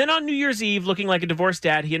 And then on New Year's Eve, looking like a divorced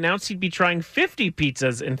dad, he announced he'd be trying 50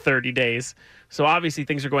 pizzas in 30 days. So obviously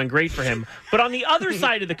things are going great for him. But on the other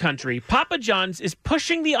side of the country, Papa John's is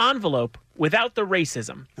pushing the envelope without the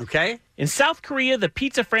racism. Okay. In South Korea, the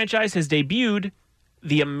pizza franchise has debuted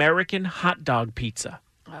the American hot dog pizza.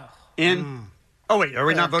 Oh, wait, are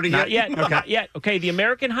we not voting Not yet? yet. Not yet. Okay, the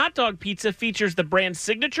American hot dog pizza features the brand's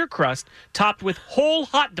signature crust topped with whole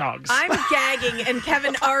hot dogs. I'm gagging, and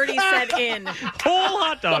Kevin already said in. Whole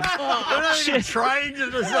hot dogs. They're not even trying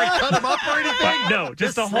to just cut them up or anything? No,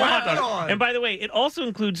 just a whole hot dog. And by the way, it also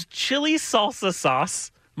includes chili salsa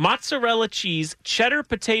sauce, mozzarella cheese, cheddar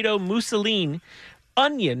potato mousseline,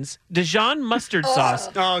 onions, Dijon mustard sauce,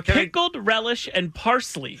 pickled relish, and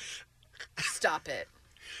parsley. Stop it.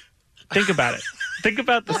 Think about it. Think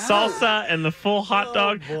about the salsa and the full hot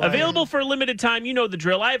dog. Available for a limited time. You know the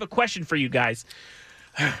drill. I have a question for you guys.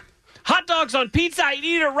 Hot dogs on pizza, I'd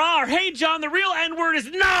eat it raw. Or, hey, John, the real N-word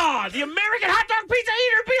is nah. The American hot dog pizza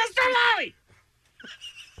eater, Pizza Star Lolly.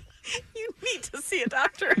 You need to see a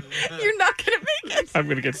doctor. You're not going to make it. I'm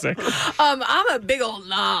going to get sick. I'm a big old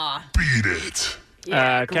nah. Beat it.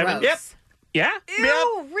 Yeah, Kevin? gross. Yep. Yeah?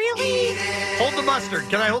 Ew, really? Hold the mustard.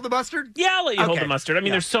 Can I hold the mustard? Yeah, I'll let you hold the mustard. I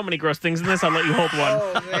mean, there's so many gross things in this. I'll let you hold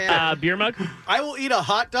one. Beer mug? I will eat a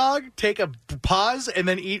hot dog, take a pause, and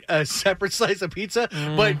then eat a separate slice of pizza.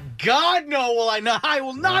 But God, no, will I not. I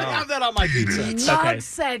will not have that on my pizza. Mug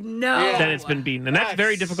said no. Then it's been beaten. And that's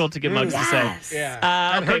very difficult to get Mugs to say. Yeah.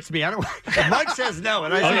 That hurts me. I don't. Mug says no,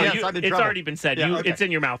 and I say yes. I'm in it's trouble. already been said. Yeah, okay. It's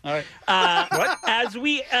in your mouth. All right. What? As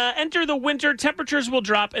we enter the winter, temperatures will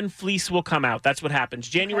drop and fleece will come out. That's what happens.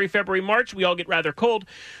 January, February, March, we all get rather cold.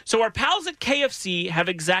 So our pals at KFC have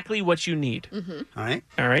exactly what you need. All right.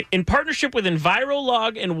 All right. In partnership with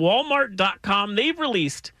Envirolog and Walmart.com, they've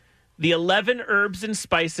released the 11 Herbs and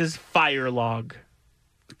Spices Fire Log.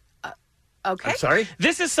 Okay. I'm sorry?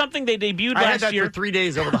 This is something they debuted I had last that year. for 3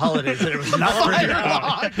 days over the holidays, and it was not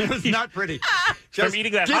pretty. It was not pretty. From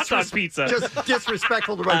eating that hot dog pizza. Just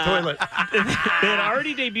disrespectful to my toilet. They had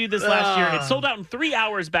already debuted this last year. It sold out in 3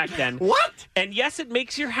 hours back then. What? And yes, it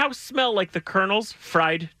makes your house smell like the Colonel's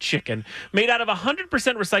fried chicken. Made out of 100%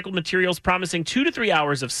 recycled materials, promising 2 to 3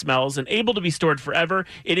 hours of smells and able to be stored forever.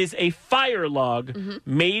 It is a fire log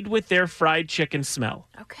made with their fried chicken smell.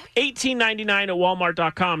 Okay. $18.99 at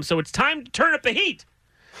Walmart.com. So it's time to turn up the heat.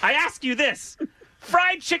 I ask you this.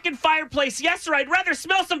 Fried chicken fireplace, yes, or I'd rather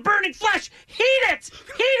smell some burning flesh. Heat it!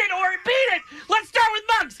 Heat it or beat it! Let's start with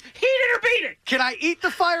Mugs. Heat it or beat it! Can I eat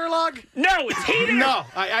the fire log? No, it's heated. No,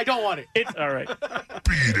 I don't want it. It's all right.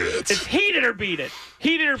 Beat it. It's heat it or beat it.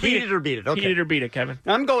 Heat it or beat it. Heat it or beat it. Okay. Heat it or beat it, Kevin.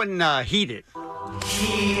 I'm going heat it.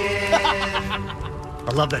 Heat it.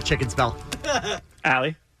 I love that chicken smell.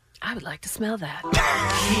 Allie? I would like to smell that.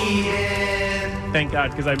 Thank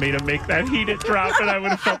God, because I made him make that heat it drop, and I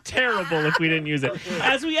would have felt terrible if we didn't use it.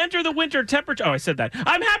 As we enter the winter temperature... Oh, I said that.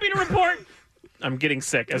 I'm happy to report... I'm getting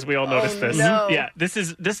sick, as we all noticed this. No. Yeah,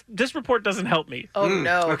 this report doesn't help me. Oh,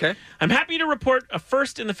 no. Okay. I'm happy to report a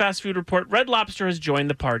first in the fast food report. Red Lobster has joined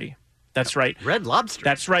the party. That's right. Red Lobster?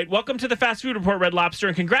 That's right. Welcome to the fast food report, Red Lobster,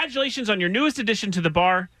 and congratulations on your newest addition to the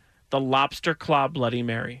bar, the Lobster Claw Bloody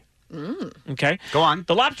Mary. Okay. Go on.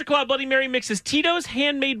 The Lobster Claw Bloody Mary mixes Tito's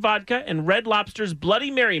handmade vodka and Red Lobster's Bloody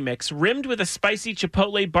Mary mix, rimmed with a spicy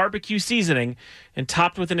chipotle barbecue seasoning and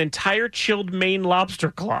topped with an entire chilled Maine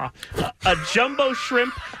lobster claw, a jumbo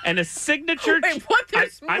shrimp, and a signature... Wait, what?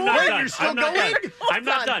 There's I'm more? not done. You're still I'm not going? done. I'm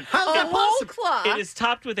not done. How's A that whole possible? claw. It is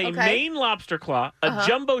topped with a Okay. Maine lobster claw, a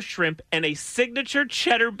jumbo shrimp, and a signature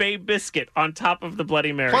Cheddar Bay biscuit on top of the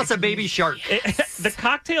Bloody Mary. Plus a baby shark. The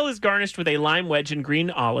cocktail is garnished with a lime wedge and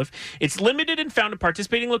green olive. It's limited and found at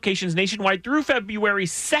participating locations nationwide through February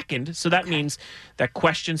 2nd, so that means that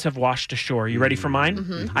questions have washed ashore. You ready for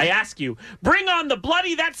mine? I ask you, bring on the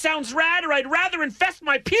bloody that sounds rad, or I'd rather infest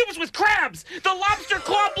my pubes with crabs. The Lobster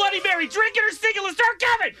Claw Bloody Mary. Drink it or sink it. Let's start,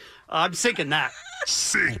 Kevin. I'm sinking that.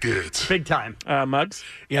 Sink it. Big time. Mugs?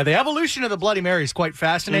 Yeah, the evolution of the Bloody Mary is quite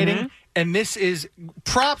fascinating. And this is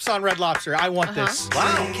props on Red Lobster. I want this.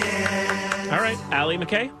 Wow. All right, Allie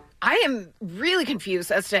McKay? I am really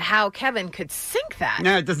confused as to how Kevin could sink that.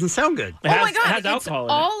 No, it doesn't sound good. It Oh my has God! It's alcohol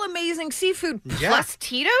in it. all amazing seafood plus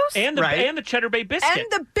Tito's And the, Right. and the Cheddar Bay biscuit. and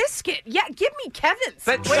the biscuit. Yeah, give me Kevin's.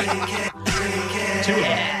 But Two of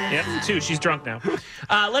them. Yep, two. She's drunk now.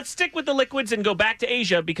 Let's stick with the liquids and go back to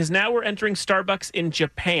Asia because now we're entering Starbucks in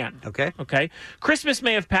Japan. Okay. Okay. Christmas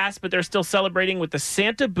may have passed, but they're still celebrating with the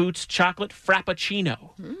Santa Boots chocolate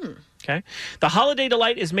frappuccino. Okay. The holiday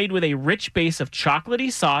delight is made with a rich base of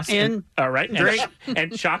chocolatey sauce and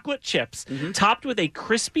chocolate chips, topped with a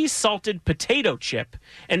crispy salted potato chip,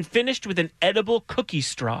 and finished with an edible cookie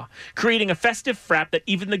straw, creating a festive frap that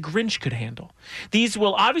even the Grinch could handle. These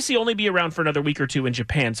will obviously only be around for another week or two in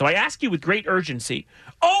Japan, so I ask you with great urgency,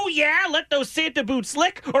 oh yeah, let those Santa Boots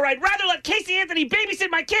lick, or I'd rather let Casey Anthony babysit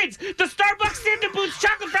my kids. The Starbucks Santa Boots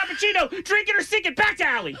chocolate frappuccino. Drink it or sink it. Back to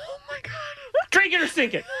Allie. Oh my God. Drink it or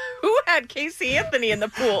sink it. Who had Casey Anthony in the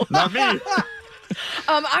pool? Not me. I'm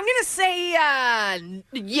gonna say, I'm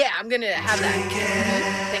gonna have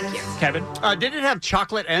that. Thank you. Kevin? Did it have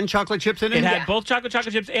chocolate and chocolate chips in it? It had both chocolate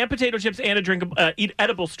chips and potato chips and a drink,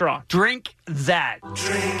 edible straw. Drink that.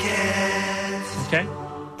 Okay.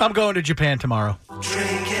 I'm going to Japan tomorrow.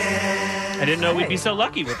 I didn't know we'd be so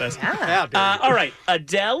lucky with this. Yeah, dude. All right.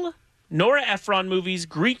 Adele, Nora Ephron movies,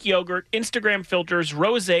 Greek yogurt, Instagram filters,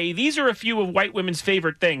 rosé. These are a few of white women's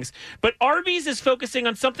favorite things. But Arby's is focusing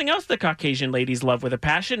on something else the Caucasian ladies love with a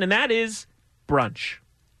passion, and that is brunch.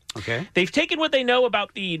 Okay. They've taken what they know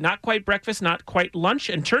about the not quite breakfast, not quite lunch,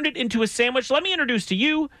 and turned it into a sandwich. Let me introduce to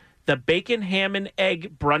you the bacon, ham, and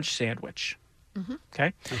egg brunch sandwich.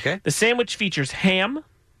 Okay? Okay. The sandwich features ham,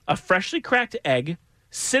 a freshly cracked egg,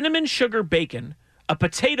 cinnamon sugar bacon, a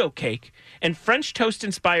potato cake, and French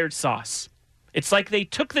toast-inspired sauce. It's like they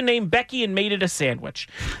took the name Becky and made it a sandwich.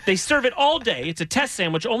 They serve it all day. It's a test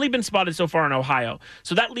sandwich, only been spotted so far in Ohio.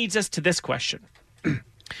 So that leads us to this question.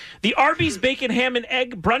 The Arby's bacon, ham, and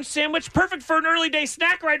egg brunch sandwich, perfect for an early day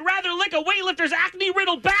snack, or I'd rather lick a weightlifter's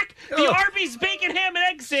acne-riddled back. The Arby's bacon, ham, and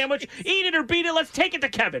egg sandwich. Eat it or beat it. Let's take it to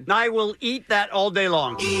Kevin. I will eat that all day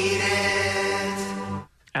long. Eat it.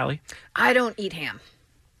 Allie? I don't eat ham.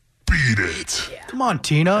 Beat it. Yeah. Come on,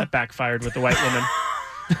 Tina. That backfired with the white woman.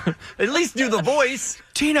 At least do the voice.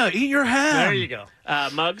 Tina, eat your ham. There you go.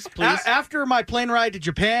 Mugs, please. After my plane ride to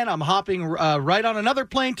Japan, I'm hopping right on another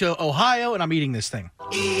plane to Ohio, and I'm eating this thing.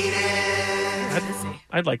 Eat it.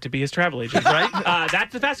 I'd like to be his travel agent, right?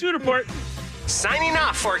 That's the Fast Food Report. Signing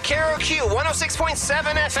off for KROQ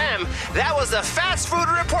 106.7 FM, that was the Fast Food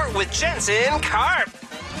Report with Jensen Karp.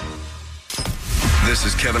 This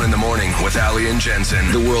is Kevin in the Morning with Ali and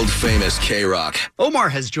Jensen, the world famous K-Rock. Omar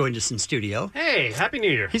has joined us in studio. Hey, Happy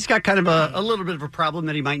New Year. He's got kind of a little bit of a problem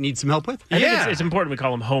that he might need some help with. I think it's important we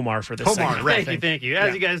call him Homar for this segment. Right. Thank you.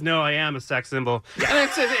 As you guys know, I am a sex symbol. Yeah.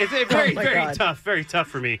 And it's very tough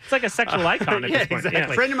for me. It's like a sexual icon at this point. Exactly.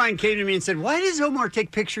 A friend of mine came to me and said, "Why does Omar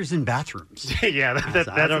take pictures in bathrooms?" Yeah,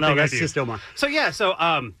 I don't know. That's just Omar. So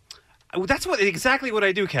that's exactly what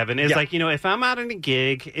I do, Kevin. Is like, if I'm out on a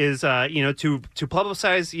gig, is to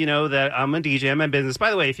publicize, that I'm a DJ, I'm my business.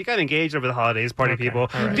 By the way, if you got engaged over the holidays, party people,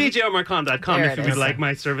 right. DJOmarcon.com if you would like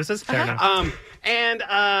my services. Fair enough.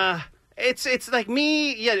 It's like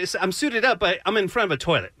me. I'm suited up, but I'm in front of a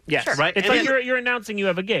toilet. Yes, sure. Right. It's and like then, you're announcing you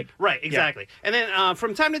have a gig. Right, exactly. Yeah. And then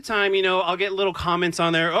from time to time, I'll get little comments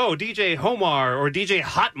on there. Oh, DJ Homar or DJ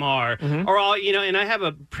Hotmar, or all and I have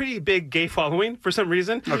a pretty big gay following for some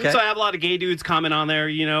reason. Okay. So I have a lot of gay dudes comment on there.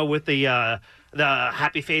 With the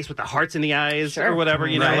happy face with the hearts in the eyes or whatever.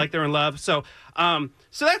 Right. Like they're in love. So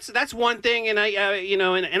that's one thing, and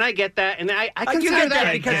and I get that, and I consider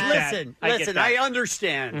that because listen, I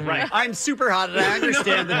understand. Mm-hmm. Right. I'm super hot, and I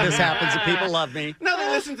understand that this happens, and people love me. No, they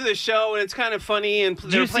listen to the show, and it's kind of funny, and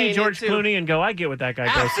Do you see George Clooney and go, I get what that guy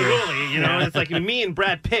goes through? Absolutely, it's like me and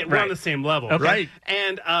Brad Pitt, we're on the same level, okay. Right?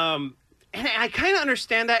 And I kind of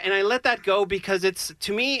understand that, and I let that go because it's,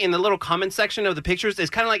 to me, in the little comment section of the pictures, it's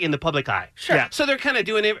kind of like in the public eye. Sure. Yeah. So they're kind of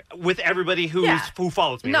doing it with everybody who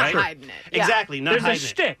follows me, not right? Not hiding it. Exactly. Not There's hiding a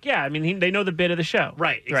shtick. Yeah, I mean, they know the bit of the show.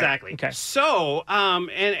 Right, exactly. Okay. So,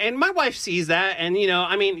 and my wife sees that, and,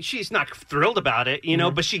 she's not thrilled about it,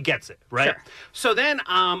 but she gets it, right? Sure. So then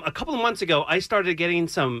a couple of months ago, I started getting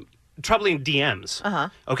some troubling DMs. Uh-huh.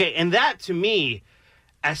 Okay, and that, to me,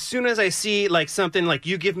 as soon as I see something like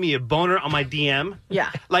you give me a boner on my DM,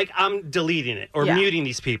 I'm deleting it or muting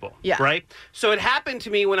these people. Yeah. Right? So it happened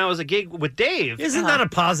to me when I was a gig with Dave. Isn't that a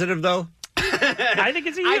positive though? I think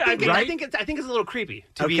it's I think it's a little creepy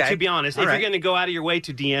to be honest. If you're going to go out of your way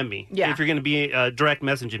to DM me, if you're going to be direct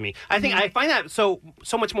messaging me, I think I find that so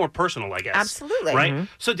much more personal. I guess absolutely right. Mm-hmm.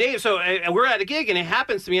 So Dave, we're at a gig and it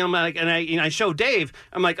happens to me. I'm like, and I show Dave.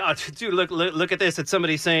 I'm like, oh, dude, look at this. It's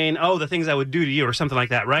somebody saying, oh, the things I would do to you or something like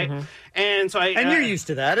that, right? Mm-hmm. And so you're used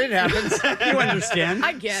to that. It happens. You understand.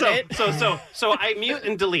 I get it. So I mute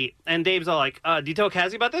and delete. And Dave's all like, do you tell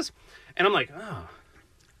Cassie about this? And I'm like, oh.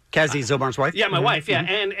 Cassie's Omar's wife? Yeah, my wife, yeah.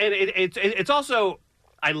 And it's also,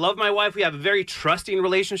 I love my wife. We have a very trusting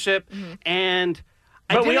relationship. And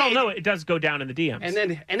but we all know it does go down in the DMs.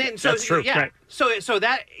 And then so that's true. Yeah. Right. So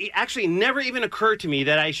that actually never even occurred to me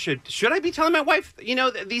that I should I be telling my wife,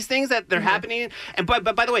 these things that they're happening? And but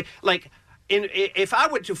by the way, if I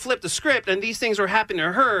were to flip the script and these things were happening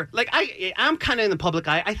to her, I'm kind of in the public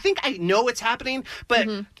eye. I think I know it's happening, but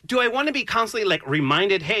do I want to be constantly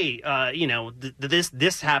reminded, hey,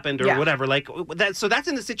 this happened or whatever? So that's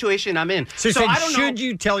in the situation I'm in. So I don't know. Should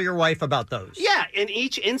you tell your wife about those? Yeah, in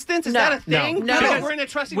each instance, is that a thing? No. We're in a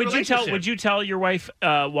trusting relationship. Would you tell your wife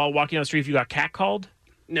while walking down the street if you got catcalled?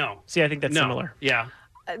 No. See, I think that's similar. Yeah.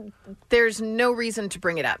 There's no reason to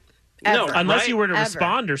bring it up. Ever. No, unless you were to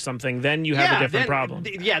respond or something, then you have a different problem.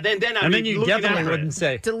 Then you definitely wouldn't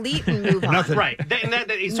say delete and move on. Nothing. Right.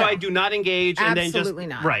 So I do not engage, and Absolutely then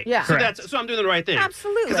just not. right. Yeah. So I'm doing the right thing.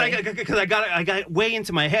 Absolutely. Because I got way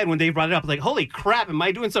into my head when Dave brought it up. Like, holy crap, am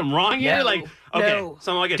I doing something wrong here? No.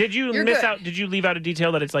 So I'm like, did you miss out? Did you leave out a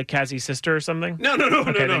detail that it's like Cassie's sister or something? No.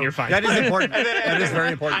 Okay, then you're fine. That is important. That is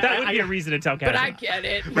very important. That would be a reason to tell Cassie. But I get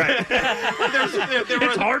it. Right.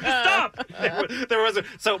 It's hard to stop. There was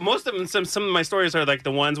so most of them. Some of my stories are like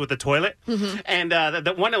the ones with the toilet, and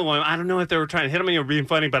the one of them. I don't know if they were trying to hit on me or being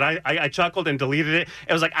funny, but I chuckled and deleted it.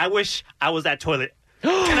 It was like, I wish I was that toilet.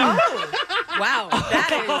 Wow,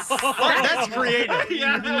 that's creative.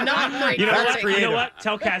 Not great. You know, That's what? creative. You know what?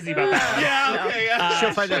 Tell Cassie about that. Yeah, okay, yeah.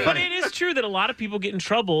 She'll find that But funny. it is true that a lot of people get in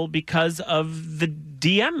trouble because of the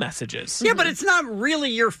DM messages. Yeah, but it's not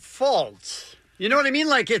really your fault. You know what I mean?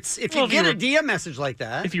 Like, it's if you get a DM message like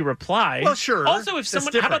that. If you reply. Well, sure. Also, if That's someone,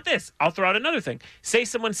 how different. about this? I'll throw out another thing. Say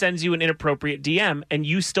someone sends you an inappropriate DM and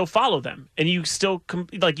you still follow them and you still,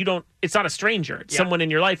 you don't, it's not a stranger. It's someone in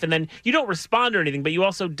your life. And then you don't respond or anything, but you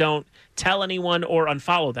also don't tell anyone or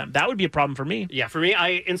unfollow them. That would be a problem for me. Yeah, for me,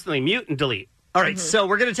 I instantly mute and delete. All right, so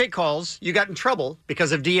we're going to take calls. You got in trouble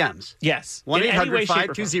because of DMs. Yes. In any way, shape,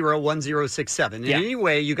 or form. 1-800-520-1067. In any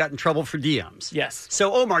way, you got in trouble for DMs. Yes.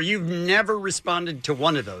 So, Omar, you've never responded to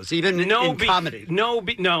one of those, even in comedy. No.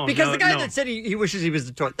 Because the guy that said he wishes he was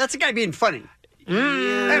the toilet, that's the guy being funny.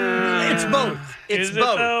 It's both. It's Is it,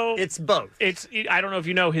 both. though? It's both. I don't know if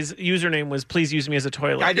you know, his username was "Please use me as a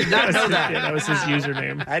toilet." I did not know that. Yeah, that was his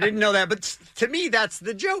username. I didn't know that, but to me, that's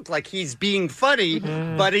the joke. Like, he's being funny,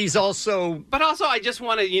 but he's also... But also, I just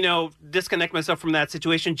want to, disconnect myself from that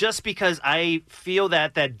situation just because I feel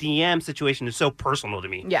that DM situation is so personal to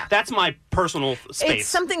me. Yeah. That's my personal space. It's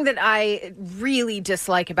something that I really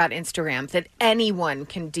dislike about Instagram, that anyone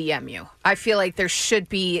can DM you. I feel like it should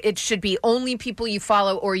be only people you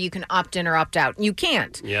follow, or you can opt in or opt out. You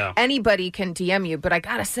can't. Yeah. Anybody can DM you, but I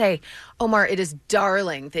gotta say, Omar, it is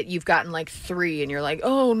darling that you've gotten like 3 and you're like,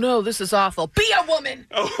 oh no, this is awful. Be a woman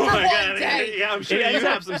for my one God. day. Yeah, I'm sure you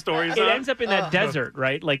have some stories. It ends up in that desert,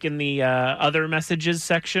 right? Like in the other messages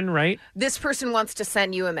section, right? This person wants to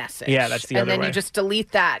send you a message. Yeah, that's the and other then way. you just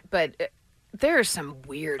delete that. But there are some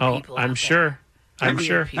weird people. I'm out sure. I'm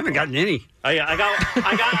sure. I haven't gotten any. I got.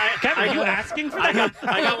 Kevin, are you asking for I that?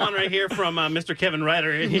 got one right here from Mr. Kevin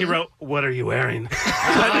Ryder, and he wrote, "What are you wearing?"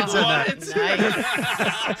 I didn't say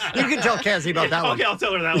that. You can tell Cassie about that one. Okay, I'll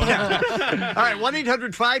tell her that one. Yeah. All right,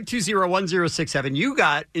 1-800-520-1067. You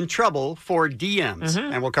got in trouble for DMs,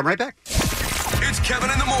 and we'll come right back. It's Kevin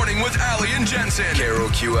in the Morning with Ali and Jensen.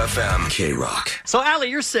 KROQ-FM. K-Rock. So, Ali,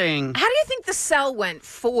 you're saying... How do you think the cell went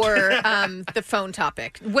for the phone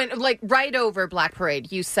topic? When, right over Black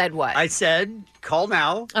Parade, you said what? I said, call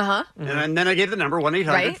now. Uh-huh. And then I gave the number,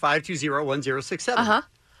 1-800-520-1067. Uh-huh.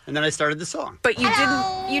 And then I started the song. But you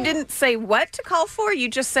didn't say what to call for? You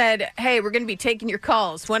just said, hey, we're going to be taking your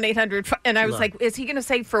calls, 1-800... And I was like, is he going to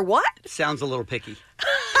say for what? Sounds a little picky.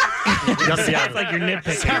 Sounds like you're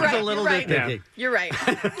nitpicking. Sounds a little nitpicky. You're right.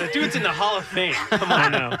 The dude's in the Hall of Fame. Come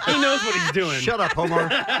on. I know. He knows what he's doing. Shut up, Homer.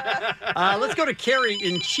 Let's go to Carrie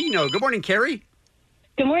in Chino. Good morning, Carrie.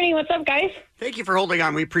 Good morning. What's up, guys? Thank you for holding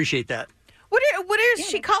on. We appreciate that. What is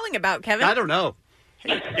she calling about, Kevin? I don't know.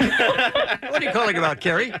 What are you calling about,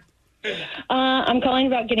 Carrie? I'm calling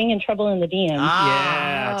about getting in trouble in the DM.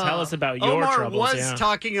 Yeah, tell us about your Omar troubles. was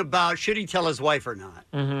talking about should he tell his wife or not.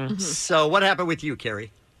 Mm-hmm. So what happened with you,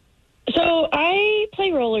 Carrie? So I play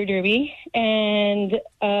roller derby, and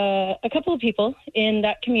a couple of people in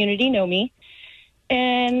that community know me.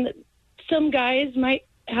 And some guys might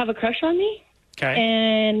have a crush on me. Okay.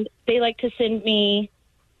 And they like to send me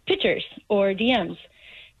pictures or DMs.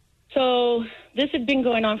 So this had been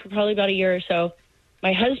going on for probably about a year or so.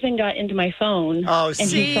 My husband got into my phone. Oh, and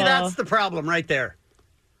see, he saw, that's the problem right there.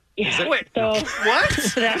 Yeah. Wait, so what?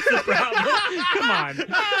 That's the problem. Come on.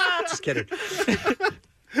 Just kidding.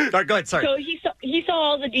 All right, go ahead. Sorry. So he saw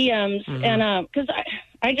all the DMs, and because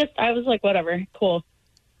I was like, whatever, cool,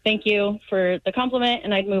 thank you for the compliment,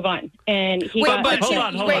 and I'd move on. And he got hold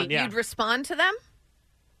on. Yeah. You'd respond to them?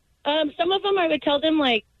 Some of them I would tell them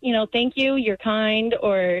like, thank you, you're kind,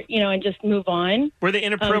 or and just move on. Were they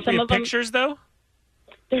inappropriate pictures though?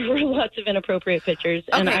 There were lots of inappropriate pictures,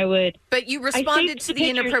 and I would. But you responded to the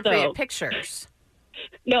inappropriate pictures.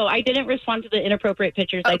 No, I didn't respond to the inappropriate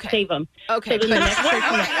pictures. I'd save them. Okay. So then the next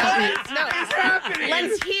person that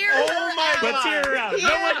Let's hear. Oh my God. Let's hear her out.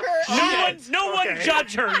 No one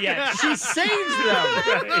judge her yet. She saves them.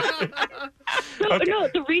 No,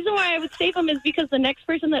 the reason why I would save them is because the next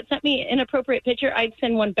person that sent me an inappropriate picture, I'd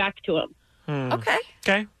send one back to him. Okay.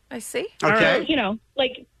 Okay. I see. Okay. So,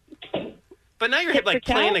 like. But now you're like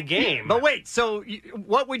playing a game. But wait, so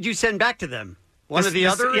what would you send back to them? One of the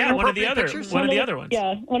other pictures? One of the other ones.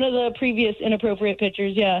 Yeah, one of the previous inappropriate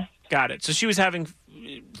pictures, yeah. Got it. So she was having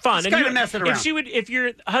fun. Just kind of messing around. If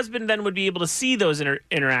your husband then would be able to see those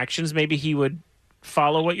interactions, maybe he would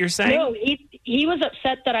follow what you're saying? No, he was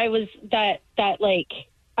upset that I was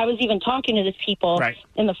I was even talking to these people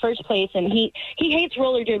in the first place, and he hates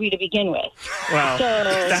roller derby to begin with. Well, so,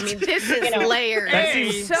 this is layered. That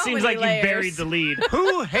seems like layers. you buried the lead.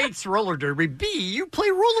 Who hates roller derby? B, you play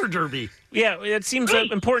roller derby. Yeah, it seems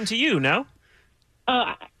important to you, no?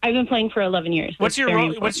 I've been playing for 11 years. What's It's your very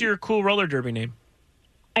what's important. your cool roller derby name?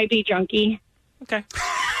 IB Junkie. Okay.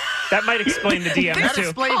 That might explain the DM That too.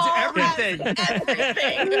 explains everything.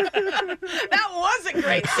 That was a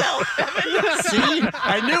great sell. See?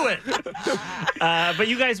 I knew it. But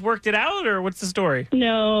you guys worked it out, or what's the story?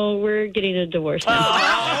 No, we're getting a divorce now.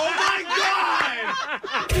 Oh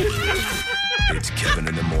my God! It's Kevin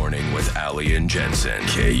in the Morning with Ali and Jensen.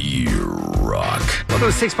 K-Rock.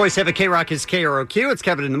 106.7 K-Rock is KROQ. It's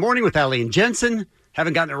Kevin in the Morning with Ali and Jensen.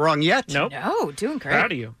 Haven't gotten it wrong yet. Nope. No, doing great.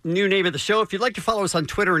 Proud of you. New name of the show. If you'd like to follow us on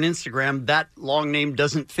Twitter and Instagram, that long name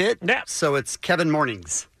doesn't fit. Yeah. So it's Kevin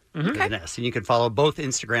Mornings. With an S. And you can follow both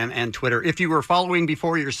Instagram and Twitter. If you were following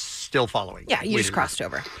before, you're still following. Yeah, you We just didn't. crossed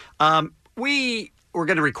over. We were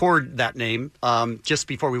going to record that name just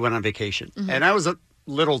before we went on vacation. Mhm. And I was a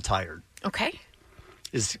little tired, Okay.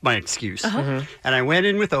 is my excuse. Uh-huh. Mhm. And I went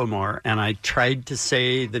in with Omar, and I tried to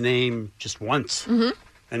say the name just once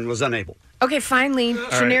and was unable. Okay, finally,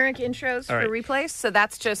 right. generic intros All right. for replays. So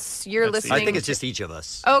that's just you're I listening. think it's just each of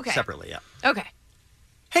us Okay. separately, yeah. Okay.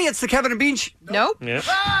 Hey, it's the Kevin and Bean Nope. Yep.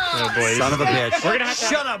 Oh boy. Son of a bitch. We're gonna have to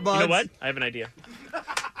Shut up, Bugs. You know what? I have an idea.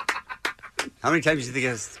 How many times do you think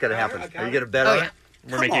it's going to happen? Are you going to bet Oh, on yeah. it?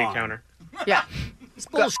 We're Come making on. a counter. Yeah. It's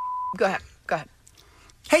bullshit. Go ahead. Go ahead.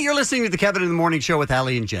 Hey, you're listening to the Kevin in the Morning Show with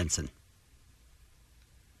Ali and Jensen.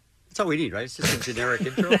 That's all we need, right? It's just a generic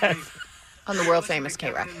intro. On the world famous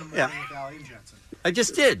K-Rock. Yeah. I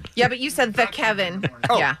just did. Yeah, but you said the Kevin.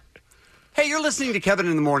 Oh. Yeah. Hey, you're listening to Kevin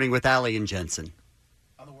in the Morning with Ali and Jensen.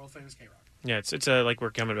 Yeah, it's like we're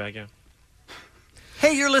coming back. Yeah.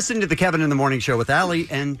 Hey, you're listening to the Kevin in the Morning Show with Ali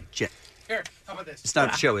and Jensen. Here, how about this? It's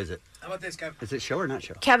not a show, is it? How about this, Kev? Is it show or not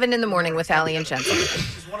show? Kevin in the morning with Ali and Jensen.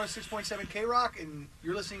 This is 106.7 K-Rock, and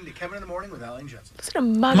you're listening to Kevin in the Morning with Ali and Jensen. Is it a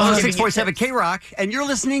mug? 106.7 K-Rock, and you're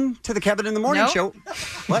listening to the Kevin in the Morning No. Show.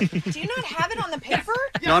 What? Do you not have it on the paper?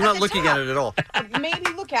 No, I'm not looking at it at all. Maybe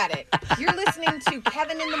look at it. You're listening to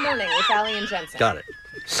Kevin in the morning with Ali and Jensen. Got it.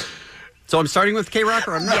 So I'm starting with K-Rock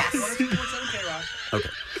or I'm not? Yes. 106.7 K-Rock. Okay.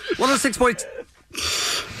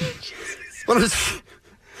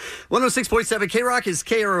 106.7 K-Rock is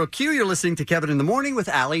KROQ. You're listening to Kevin in the Morning with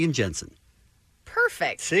Ali and Jensen.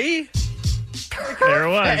 Perfect. See? There it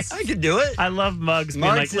was. I could do it. I love Muggs being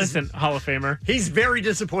Muggs like, is- listen, Hall of Famer. He's very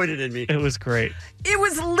disappointed in me. It was great. It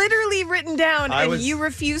was literally written down, I and was- you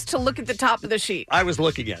refused to look at the top of the sheet. I was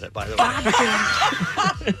looking at it, by the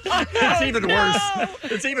way. It's even worse.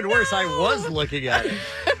 It's even worse. I was looking at it.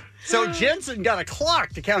 So Jensen got a clock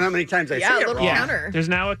to count how many times I Yeah, say a it little wrong. counter. There's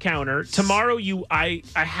now a counter. Tomorrow, I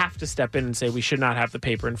have to step in and say we should not have the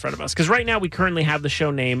paper in front of us. Because right now, we currently have the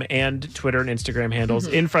show name and Twitter and Instagram handles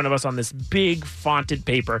in front of us on this big fonted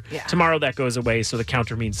paper. Yeah. Tomorrow, that goes away, so the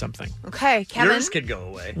counter means something. Okay, Kevin. Yours could go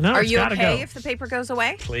away. No, Are it's you gotta okay go. if the paper goes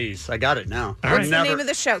away? Please, I got it now. All What's right. the name of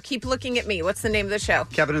the show? Keep looking at me. What's the name of the show?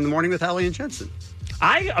 Kevin in the Morning with Ali and Jensen.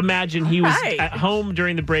 I imagine he was right. at home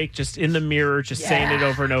during the break, just in the mirror, just saying it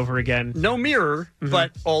over and over again. No mirror, but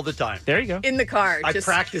all the time. There you go. In the car. I just-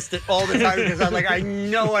 practiced it all the time because I'm like, I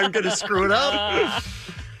know I'm going to screw it up.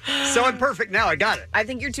 So I'm perfect now. I got it. I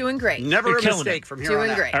think you're doing great. Never You're a killing mistake it. from here on Doing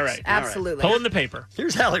out. great. All right. Absolutely. Pulling the paper.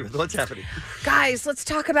 Here's Allie with what's happening. Guys, let's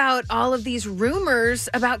talk about all of these rumors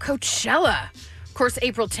about Coachella. Of course,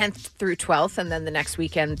 April 10th through 12th, and then the next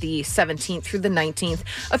weekend, the 17th through the 19th.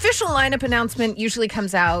 Official lineup announcement usually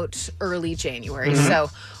comes out early January, so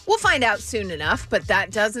we'll find out soon enough, but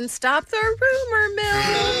that doesn't stop the rumor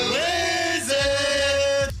mill.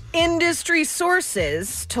 Industry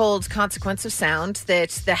sources told Consequence of Sound that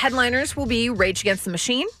the headliners will be Rage Against the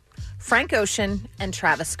Machine, Frank Ocean, and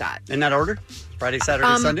Travis Scott. In that order? Friday,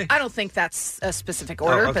 Saturday, Sunday? I don't think that's a specific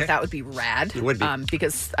order, okay. but that would be rad. It would be.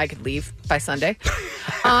 Because I could leave by Sunday.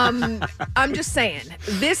 I'm just saying,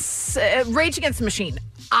 this Rage Against the Machine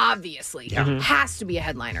obviously has to be a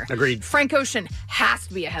headliner. Agreed. Frank Ocean has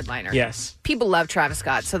to be a headliner. Yes. People love Travis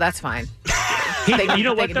Scott, so that's fine. You They know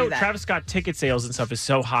can what, do though? that. Travis Scott ticket sales and stuff is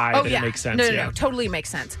so high Oh, that yeah. it makes sense. No, totally makes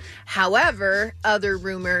sense. However, other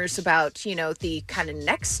rumors about, the kind of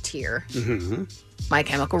next tier, My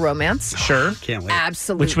Chemical Romance. Sure. Can't wait.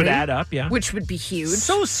 Absolutely. Which would add up, yeah. Which would be huge.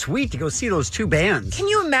 So sweet to go see those two bands. Can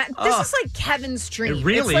you imagine? This is like Kevin's dream. It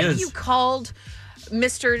really it's like is. you called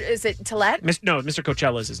Mr. Is it Tillett? Mr.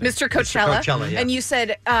 Coachella is his name. Mr. Coachella. Coachella, yeah. And you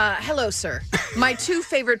said, hello, sir. My two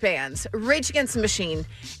favorite bands, Rage Against the Machine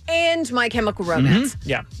and My Chemical Romance.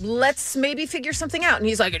 Yeah. Let's maybe figure something out. And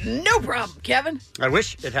he's like, no problem, Kevin. I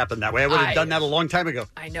wish it happened that way. I would have done that a long time ago.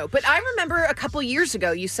 I know. But I remember a couple years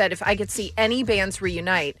ago, you said if I could see any bands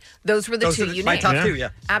reunite, those were the Those two are you my named. top two, yeah.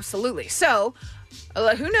 Absolutely. So,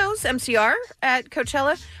 who knows? MCR at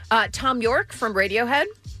Coachella. Tom York from Radiohead.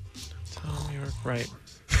 Tom York, right.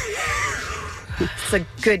 It's a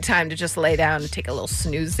good time to just lay down and take a little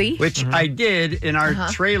snoozy. Which I did in our Uh-huh.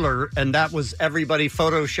 trailer, and that was everybody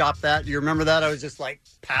photoshopped that. You remember that? I was just like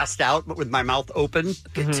passed out, but with my mouth open.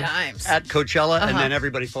 Good times. At Coachella, and Uh-huh. then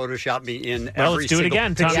everybody photoshopped me in Well, every let's do it single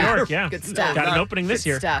again. Tom picture. York, yeah. Good stuff. Got an opening this Good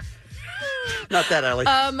year. stuff. Not that, Ellie.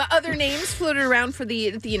 Other names floated around for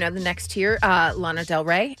the next tier, Lana Del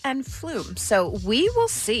Rey and Flume. So we will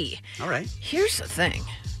see. All right. Here's the thing.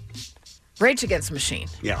 Rage Against the Machine.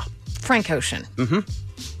 Yeah. Frank Ocean. Mm-hmm.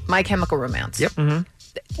 My Chemical Romance. Yep.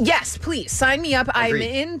 Yes, please sign me up. I'm Agreed.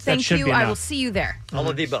 in. That Thank should you. be I will enough. see you there. All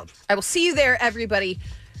of the above. I will see you there, everybody,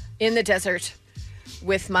 in the desert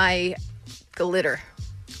with my glitter.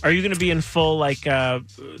 Are you going to be in full, like,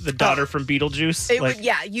 the daughter from Beetlejuice? It like, would,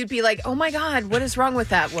 yeah, you'd be like, "Oh my God, what is wrong with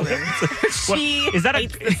that woman? She is that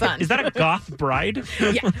hates the sun." Is that a goth bride?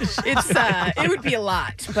 Yeah, it's it would be a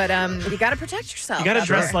lot, but you got to protect yourself. You got to out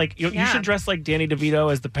dress there. like you Yeah. should dress like Danny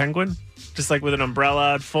DeVito as the Penguin, just like with an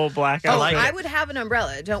umbrella, full black Oh, outfit. I would have an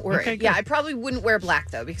umbrella. Don't worry. Okay, good. Yeah, I probably wouldn't wear black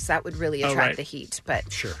though because that would really Oh, attract right. the heat.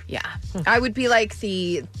 But sure, yeah, I would be like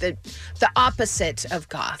the opposite of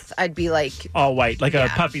goth. I'd be like, all white, like Yeah. a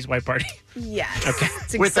puppy's white party. yes, Okay.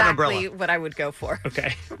 it's With an exactly umbrella. what I would go for.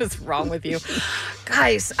 Okay, what's wrong with you,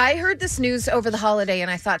 guys? I heard this news over the holiday, and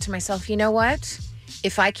I thought to myself, you know what?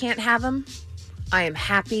 If I can't have him, I am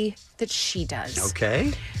happy that she does.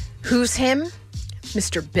 Okay. Who's him?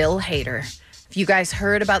 Mr. Bill Hader. Have you guys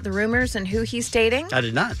heard about the rumors and who he's dating? I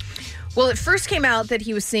did not. Well, it first came out that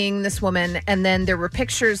he was seeing this woman, and then there were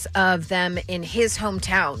pictures of them in his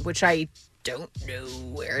hometown, which I don't know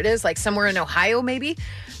where it is, like somewhere in Ohio, maybe.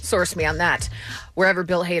 Source me on that, wherever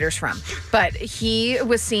Bill Hader's from. But he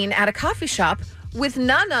was seen at a coffee shop with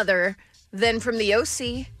none other than from the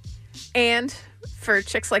OC and, for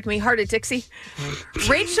chicks like me, Heart of Dixie,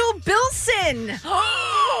 Rachel Bilson.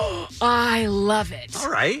 I love it. All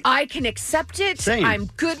right. I can accept it. Same. I'm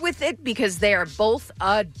good with it because they are both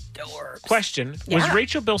adorbs. Question: Was Yeah.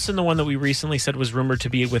 Rachel Bilson the one that we recently said was rumored to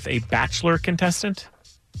be with a Bachelor contestant?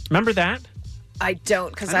 Remember that? I don't,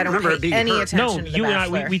 because I don't remember it pay being any her. attention No, to The you and I,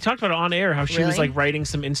 Bachelor. we talked about it on air, how she was Really? like writing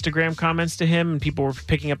some Instagram comments to him and people were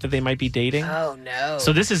picking up that they might be dating. Oh, no.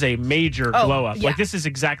 So this is a major Oh, blow up. yeah. Like this is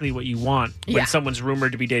exactly what you want when Yeah. someone's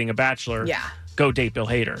rumored to be dating a bachelor. Yeah. Go date Bill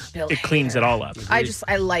Hader. Bill it cleans it all up. I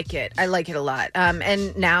like it. I like it a lot.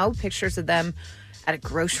 And now pictures of them at a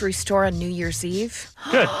grocery store on New Year's Eve.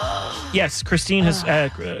 Good. Yes, Christine has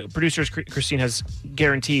producers Christine has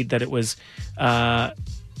guaranteed that it was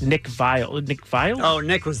Nick Vile. Nick Vile? Oh,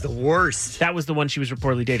 Nick was the worst. That was the one she was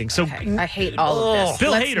reportedly dating. So I hate all of this.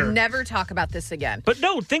 Bill Let's Hader. never talk about this again. But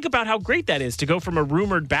no, think about how great that is to go from a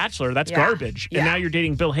rumored bachelor. That's Yeah. garbage. Yeah. And now you're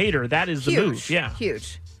dating Bill Hader. That is the Huge. move. Yeah.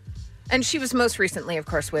 Huge. And she was most recently, of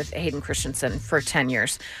course, with Hayden Christensen for 10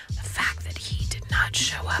 years. The fact that he did not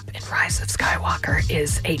show up in Rise of Skywalker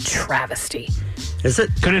is a travesty. Is it?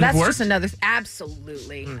 Could it That's have worked? just another...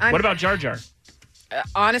 Absolutely. What about Jar Jar?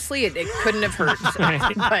 Honestly, it couldn't have hurt.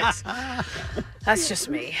 But that's just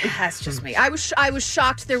me. That's just me. I was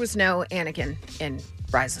shocked there was no Anakin in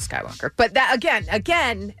Rise of Skywalker. But that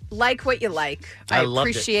again, like what you like. I I loved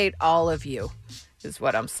it. appreciate all of you, is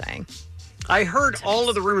what I'm saying. I heard all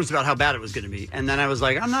of the rumors about how bad it was going to be, and then I was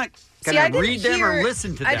like, I'm not going I to didn't read them or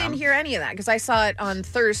listen to them. I didn't hear any of that because I saw it on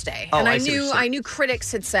Thursday, Oh, and I see what you're saying. I knew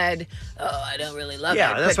critics had said, "Oh, I don't really love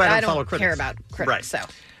Yeah, it." that's but why I I don't follow care critics. about critics. Right.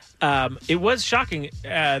 So It was shocking.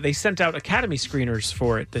 They sent out Academy screeners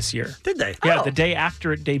for it this year. Did they? Yeah, Oh. the day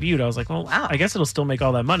after it debuted. I was like, well, I guess it'll still make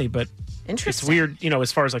all that money, but it's Interesting. weird,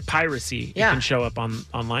 as far as like piracy, Yeah. it can show up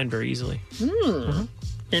online very easily.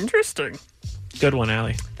 Interesting. Good one,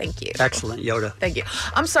 Allie. Thank you. Excellent, Yoda. Thank you.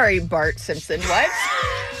 I'm sorry, Bart Simpson. What?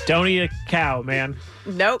 Don't eat a cow, man.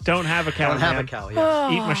 Nope. Don't have a cow, Don't have man. a cow, yeah.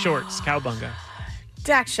 Oh. Eat my shorts, cowbunga.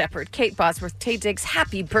 Dax Shepard, Kate Bosworth, Tay Diggs,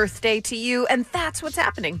 happy birthday to you. And that's what's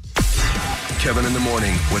happening. Kevin in the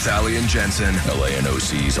Morning with Ali and Jensen.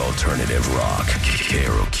 LANOC's Alternative Rock.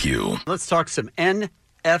 KROQ. Let's talk some NFL.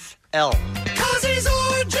 Cause he's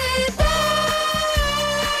RJ Bell.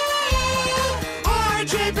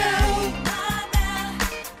 RJ Bell.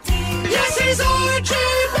 Yes, he's RJ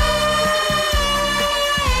Bell.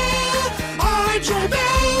 RJ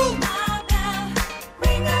Bell.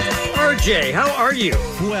 RJ, how are you?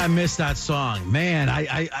 Boy, I missed that song. Man,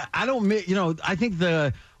 I don't miss, I think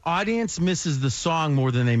the audience misses the song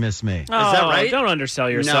more than they miss me. Is that right? Don't undersell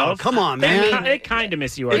yourself. No, come on, man. They kind of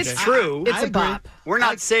miss you, RJ. It's true. I agree. We're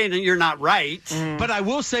not saying that you're not right. But I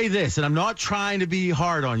will say this, and I'm not trying to be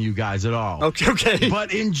hard on you guys at all. Okay.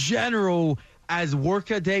 But in general, as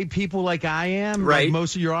workaday people like I am, Right. like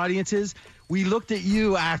most of your audiences, we looked at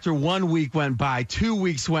you after 1 week went by, 2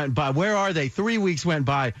 weeks went by. Where are they? 3 weeks went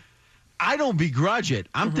by. I don't begrudge it.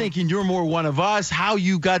 I'm thinking you're more one of us. How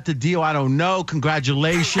you got the deal, I don't know.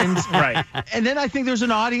 Congratulations. Right. And then I think there's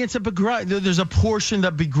an audience that there's a portion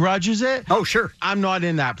that begrudges it. Oh, sure. I'm not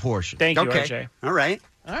in that portion. Thank you, Okay. RJ. All right.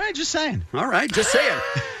 All right, just saying. All right, just saying.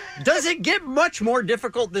 Does it get much more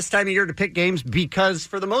difficult this time of year to pick games because,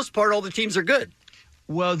 for the most part, all the teams are good?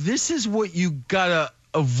 Well, this is what you got to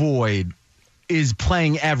avoid is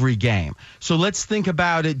playing every game. So let's think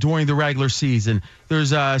about it during the regular season.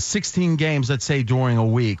 There's 16 games, let's say, during a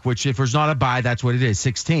week, which if there's not a bye, that's what it is,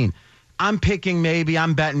 16. I'm betting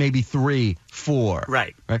maybe 3, 4.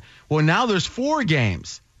 Right. Well, now there's 4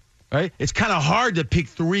 games. Right? It's kind of hard to pick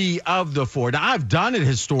 3 of the 4. Now, I've done it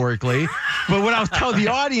historically, but what I was telling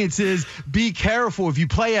the audience is be careful. If you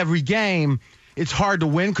play every game, it's hard to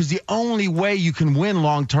win because the only way you can win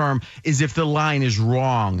long term is if the line is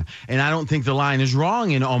wrong. And I don't think the line is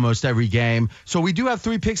wrong in almost every game. So we do have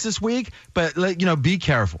 3 picks this week, but be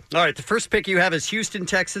careful. All right, the first pick you have is Houston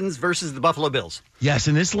Texans versus the Buffalo Bills. Yes,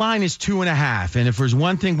 and this line is 2.5. And if there's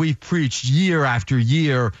one thing we've preached year after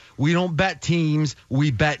year, we don't bet teams,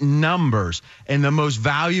 we bet numbers. And the most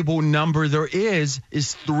valuable number there is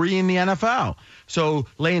 3 in the NFL. So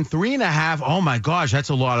laying 3.5, oh my gosh, that's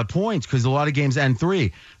a lot of points because a lot of games end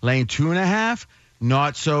 3. Laying 2.5,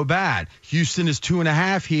 not so bad. Houston is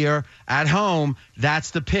 2.5 here at home.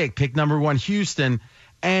 That's the pick. Pick number 1, Houston.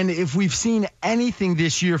 And if we've seen anything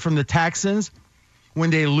this year from the Texans,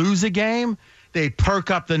 when they lose a game, they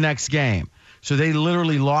perk up the next game. So they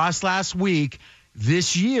literally lost last week.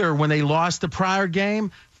 This year, when they lost the prior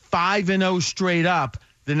game, 5-0 straight up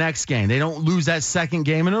the next game. They don't lose that second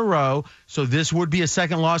game in a row. So this would be a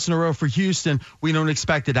second loss in a row for Houston. We don't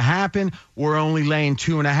expect it to happen. We're only laying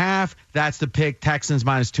 2.5. That's the pick. Texans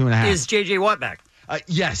minus 2.5. Is J.J. Watt back?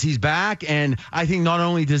 Yes, he's back. And I think not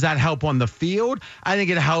only does that help on the field, I think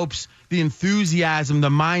it helps the enthusiasm, the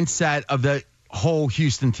mindset of the whole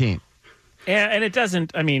Houston team. And it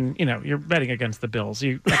doesn't, you're betting against the Bills.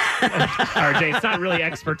 RJ, it's not really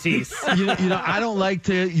expertise. I don't like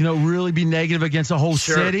to, really be negative against a whole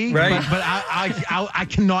city. Right. But I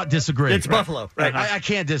cannot disagree. It's Buffalo. Right. I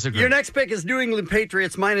can't disagree. Your next pick is New England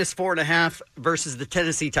Patriots minus 4.5 versus the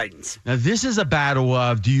Tennessee Titans. Now, this is a battle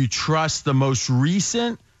of, do you trust the most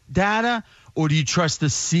recent data or do you trust the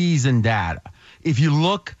season data? If you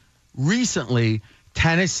look recently,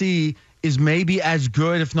 Tennessee is maybe as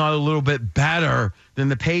good, if not a little bit better than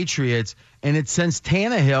the Patriots. And it's since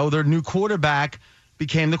Tannehill, their new quarterback,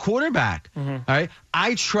 became the quarterback. All right.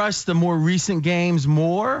 I trust the more recent games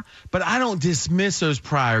more, but I don't dismiss those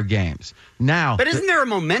prior games. Now, but isn't there a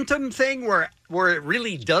momentum thing where it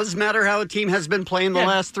really does matter how a team has been playing the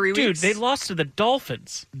last 3 weeks? Dude, they lost to the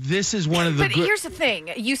Dolphins. This is one of the But here's the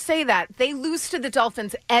thing. You say that. They lose to the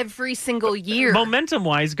Dolphins every single year.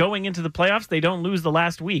 Momentum-wise, going into the playoffs, they don't lose the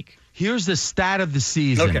last week. Here's the stat of the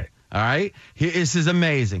season. Okay. All right. This is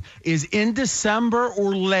amazing. Is in December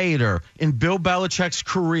or later in Bill Belichick's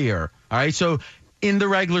career. All right. So in the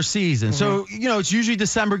regular season. So, it's usually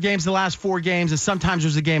December games, the last 4 games, and sometimes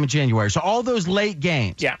there's a game in January. So all those late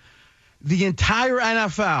games. Yeah. The entire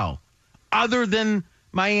NFL, other than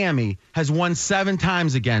Miami, has won 7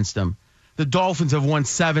 times against them. The Dolphins have won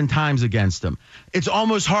 7 times against them. It's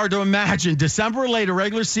almost hard to imagine December or later,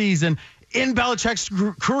 regular season, in Belichick's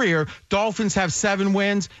career, Dolphins have 7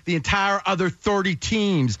 wins. The entire other 30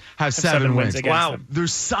 teams have 7 wins. Wow.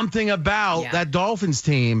 There's something about that Dolphins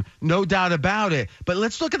team, no doubt about it. But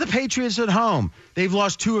let's look at the Patriots at home. They've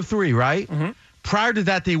lost 2 of 3, right? Prior to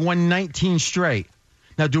that, they won 19 straight.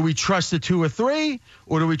 Now, do we trust the 2 or 3,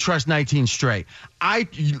 or do we trust 19 straight? I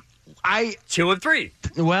 2 of 3.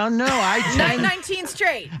 Well, no, 19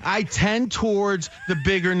 straight. I tend towards the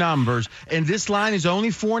bigger numbers, and this line is only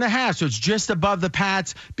 4.5, so it's just above the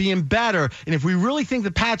Pats being better. And if we really think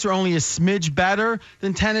the Pats are only a smidge better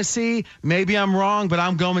than Tennessee, maybe I'm wrong, but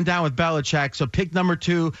I'm going down with Belichick. So pick number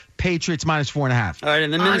 2, Patriots minus 4.5. All right,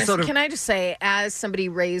 and then Minnesota. Can I just say, as somebody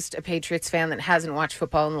raised a Patriots fan that hasn't watched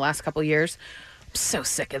football in the last couple of years, I'm so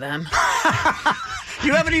sick of them.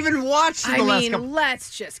 You haven't even watched the last couple.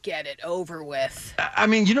 Let's just get it over with. I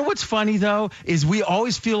mean, you know what's funny, though, is we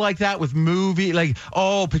always feel like that with movie, like,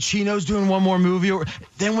 oh, Pacino's doing one more movie. Or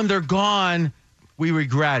then when they're gone, we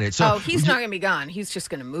regret it. So he's not going to be gone. He's just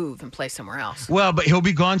going to move and play somewhere else. Well, but he'll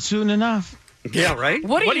be gone soon enough. Yeah, right?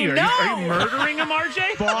 What do you know? Are you murdering him,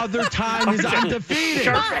 RJ? Father Time is undefeated.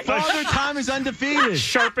 Father Time is undefeated.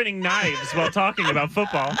 Sharpening knives while talking about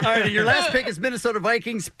football. All right, your last pick is Minnesota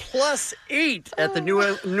Vikings plus 8 at the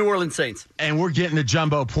New Orleans Saints. And we're getting the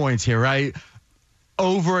jumbo points here, right?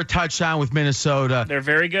 Over a touchdown with Minnesota. They're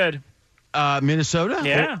very good. Minnesota?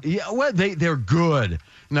 Yeah. Well, they're good.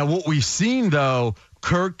 Now, what we've seen, though,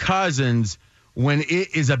 Kirk Cousins, when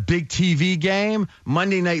it is a big TV game,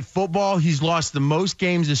 Monday Night Football, he's lost the most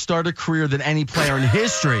games to start a career than any player in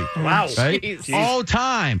history. Wow. Right? Jeez. All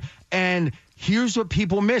time. And here's what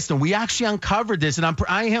people missed. And we actually uncovered this, and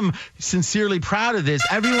I am sincerely proud of this.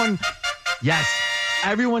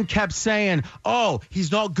 Everyone kept saying, oh,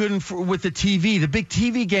 he's not good with the TV. The big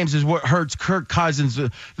TV games is what hurts Kirk Cousins,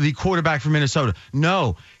 the quarterback from Minnesota.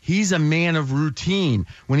 No, he's a man of routine.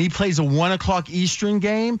 When he plays a 1 o'clock Eastern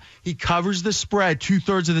game, he covers the spread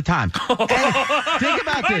 2/3 of the time. Think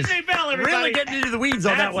about this. RJ Bell, everybody. Really getting into the weeds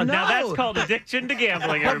on that one. Now that's called addiction to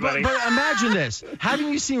gambling, everybody. But imagine this.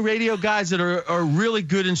 Haven't you seen radio guys that are really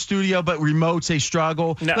good in studio, but remotes, they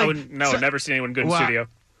struggle? No, never seen anyone good in studio.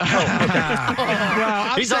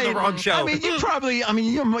 Well, he's on the wrong show. I mean,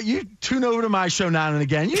 you tune over to my show now and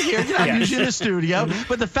again. You hear, you're not usually in the studio.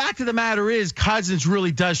 But the fact of the matter is, Cousins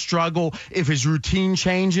really does struggle if his routine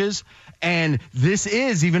changes. And this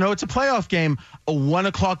is, even though it's a playoff game, a 1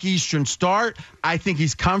 o'clock Eastern start. I think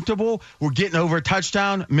he's comfortable. We're getting over a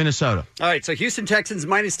touchdown, Minnesota. All right, so Houston Texans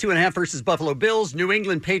 -2.5 versus Buffalo Bills. New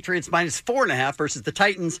England Patriots -4.5 versus the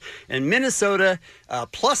Titans. And Minnesota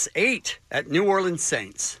 +8 at New Orleans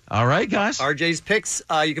Saints. All right, guys. RJ's picks.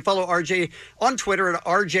 You can follow RJ on Twitter at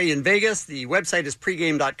RJ in Vegas. The website is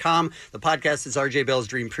pregame.com. The podcast is RJ Bell's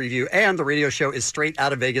Dream Preview. And the radio show is Straight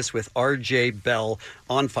Out of Vegas with RJ Bell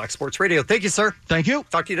on Fox Sports Radio. Thank you, sir. Thank you.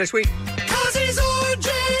 Talk to you next week. 'Cause he's RJ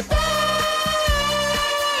Bell.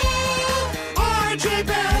 RJ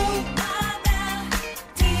Bell.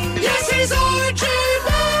 Yes, he's RJ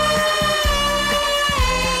Bell.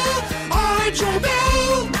 RJ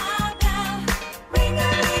Bell.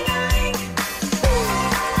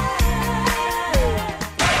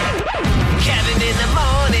 Kevin in the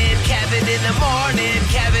morning, Kevin in the morning,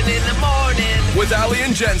 Kevin in the morning. With Ali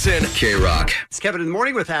and Jensen. K-Rock. It's Kevin in the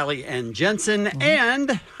Morning with Allie and Jensen.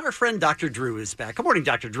 And our friend Dr. Drew is back. Good morning,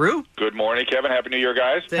 Dr. Drew. Good morning, Kevin. Happy New Year,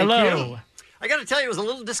 guys. Thank you. I got to tell you, it was a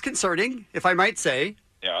little disconcerting, if I might say,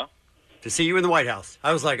 Yeah. to see you in the White House.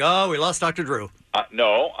 I was like, oh, we lost Dr. Drew.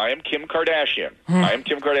 No, I am Kim Kardashian. I am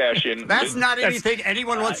Kim Kardashian. That's not anything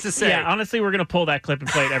anyone wants to say. Yeah, honestly, we're going to pull that clip and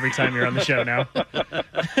play it every time you're on the show now.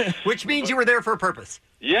 Which means you were there for a purpose.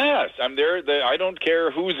 Yes, I'm there. I don't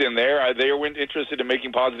care who's in there. They are interested in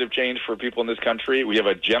making positive change for people in this country. We have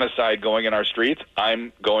a genocide going in our streets.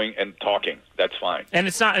 I'm going and talking. That's fine. And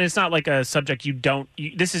it's not like a subject you don't.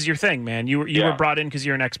 This is your thing, man. You were brought in because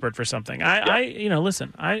you're an expert for something.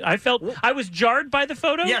 Listen. I felt I was jarred by the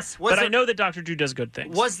photo. Yes, but I know that Dr. Drew does good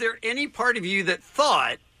things. Was there any part of you that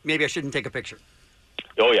thought maybe I shouldn't take a picture?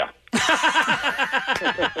 Oh yeah.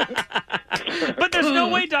 But there's no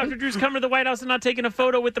way Dr. Drew's coming to the White House and not taking a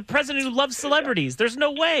photo with the president who loves celebrities. There's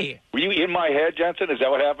no way. Were you in my head, Jensen? Is that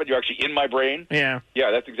what happened? You're actually in my brain? Yeah. Yeah,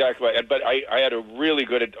 that's exactly right. But I had a really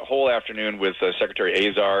good whole afternoon with Secretary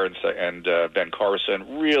Azar and Ben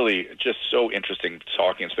Carson. Really just so interesting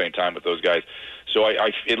talking and spending time with those guys. So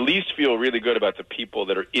I at least feel really good about the people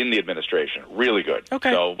that are in the administration. Really good.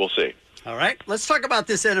 Okay. So we'll see. All right. Let's talk about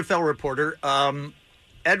this NFL reporter,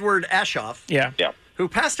 Edward Aschoff. Yeah. Who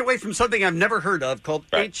passed away from something I've never heard of called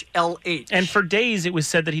HLH. And for days it was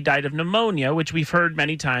said that he died of pneumonia, which we've heard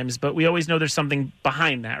many times, but we always know there's something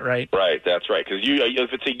behind that, right? Right, that's right. Because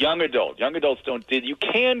if it's a young adults don't. You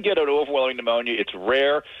can get an overwhelming pneumonia. It's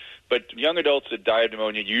rare. But young adults that die of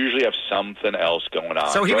pneumonia usually have something else going on.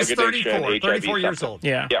 So he was Drug addiction, 34 HIV, years something. old.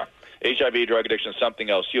 Yeah. HIV, drug addiction, something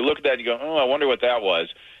else. You look at that and you go, oh, I wonder what that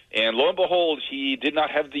was. And lo and behold, he did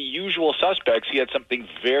not have the usual suspects. He had something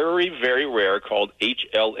very, very rare called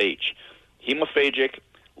HLH, hemophagic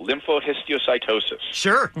lymphohistiocytosis.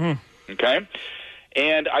 Sure. Okay?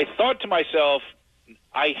 And I thought to myself,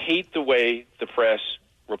 I hate the way the press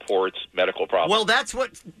reports medical problems. Well, that's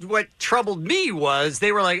what troubled me was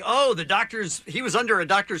they were like, oh, he was under a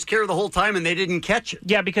doctor's care the whole time and they didn't catch it.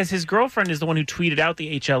 Yeah, because his girlfriend is the one who tweeted out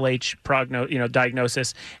the HLH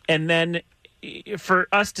diagnosis. And then for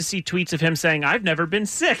us to see tweets of him saying, I've never been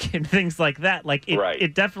sick and things like that,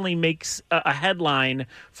 it definitely makes a headline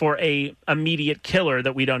for a immediate killer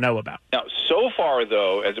that we don't know about. Now, so far,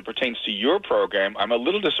 though, as it pertains to your program, I'm a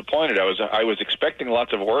little disappointed. I was expecting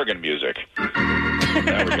lots of Oregon music.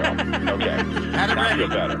 There we go. Okay. Now I feel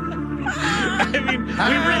better.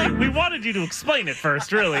 I mean, we wanted you to explain it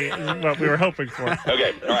first, really, is what we were hoping for.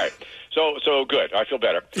 Okay, all right. So good. I feel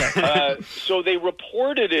better. So they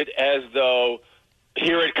reported it as though,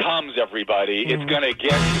 here it comes, everybody. It's going to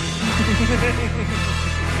get you.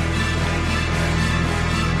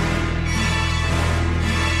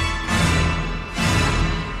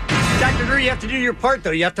 Dr. Drew, you have to do your part, though.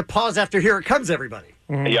 You have to pause after Here It Comes, everybody.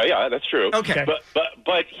 Yeah, that's true. Okay.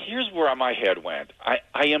 But here's where my head went. I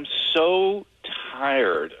am so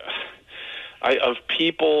tired of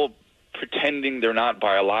people pretending they're not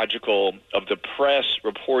biological, of the press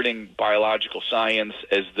reporting biological science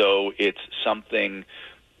as though it's something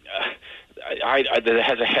that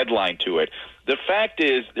has a headline to it. The fact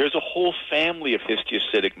is, there's a whole family of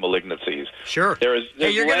histiocytic malignancies. Sure. There's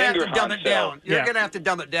you're going to have to dumb it Langerhans down. You're going to have to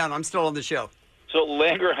dumb it down. I'm still on the show. So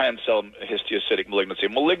Langerhans cell histiocytic malignancy,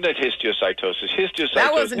 malignant histiocytosis, histiocytosis.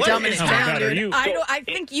 That wasn't dumbing it down, God, dude. I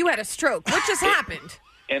think you had a stroke. What just happened?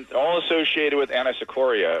 And all associated with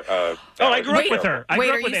Anisocoria. I grew up with her. I grew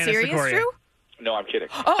up are with you serious, Anisocoria. Drew? No, I'm kidding.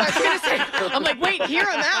 Oh, I was going to say, I'm like, wait, hear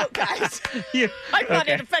him out, guys. I thought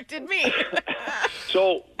it affected me.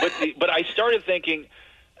 So, but I started thinking,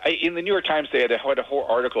 in the New York Times, they had a whole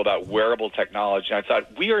article about wearable technology, and I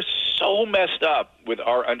thought, we are so messed up with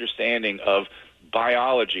our understanding of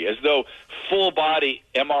biology, as though full-body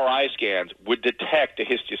MRI scans would detect a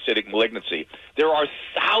histiocytic malignancy. There are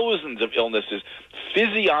thousands of illnesses.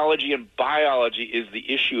 Physiology and biology is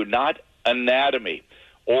the issue, not anatomy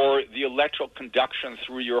or the electrical conduction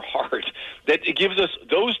through your heart. That it gives us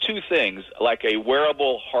those two things, like a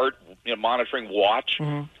wearable heart monitoring watch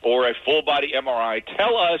or a full-body MRI,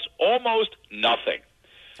 tell us almost nothing.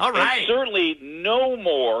 All right. And certainly no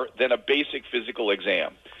more than a basic physical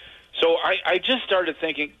exam. So I just started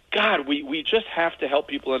thinking, God, we just have to help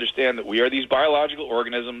people understand that we are these biological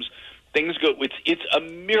organisms. Things go. It's a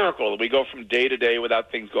miracle that we go from day to day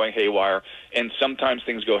without things going haywire, and sometimes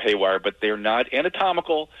things go haywire, but they're not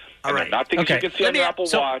anatomical. And they're not things you can see on your Apple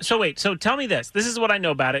Watch. So wait. So tell me this. This is what I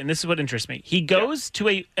know about it, and this is what interests me. He goes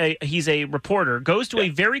to he's a reporter. Goes to a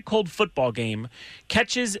very cold football game,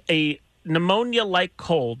 catches a pneumonia-like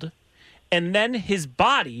cold, and then his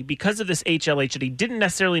body, because of this HLH that he didn't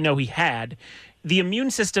necessarily know he had, the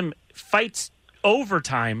immune system fights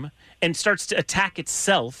overtime and starts to attack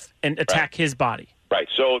itself and attack his body. Right.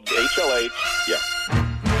 So the HLH,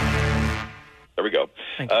 there we go.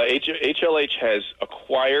 HLH has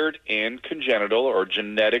acquired and congenital or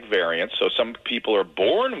genetic variants. So some people are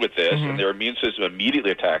born with this, and their immune system immediately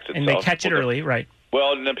attacks itself. And they catch it early, right?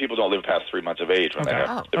 Well, and then people don't live past 3 months of age when they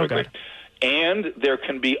have typically. And there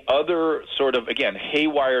can be other sort of, again,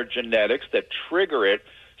 haywire genetics that trigger it.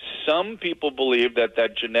 Some people believe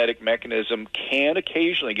that genetic mechanism can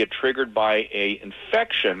occasionally get triggered by an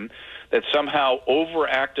infection that somehow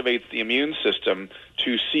overactivates the immune system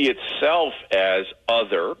to see itself as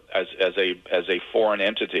other, as a foreign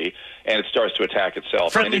entity, and it starts to attack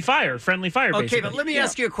itself. Friendly fire, basically. Okay, but let me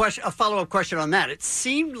ask you a follow-up question on that. It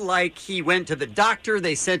seemed like he went to the doctor,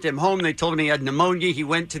 they sent him home, they told him he had pneumonia, he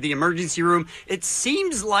went to the emergency room. It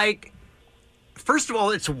seems like, first of all,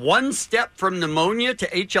 it's one step from pneumonia to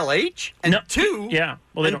HLH, and two,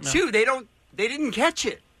 they didn't catch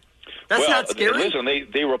it. That's not scary. Listen,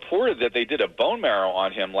 they reported that they did a bone marrow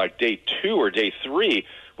on him like day 2 or day 3,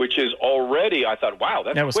 which is already, I thought, wow,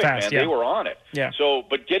 that's was quick, fast, man. They were on it. Yeah. So,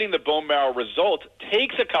 but getting the bone marrow result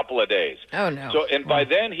takes a couple of days. Oh, no. So, and by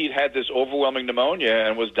then he'd had this overwhelming pneumonia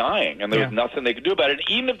and was dying, and there was nothing they could do about it. And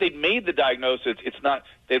even if they'd made the diagnosis,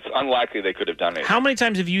 it's unlikely they could have done it. How many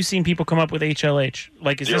times have you seen people come up with HLH?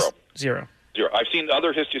 Like, is Zero. this zero? Zero. I've seen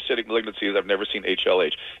other histiocytic malignancies. I've never seen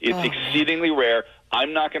HLH. It's exceedingly rare.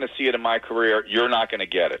 I'm not going to see it in my career. You're not going to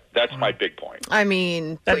get it. That's my big point. I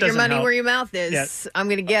mean, That put your doesn't money help. where your mouth is. Yeah. I'm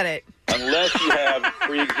going to get it. Unless you have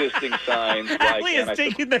pre-existing signs like... Allie is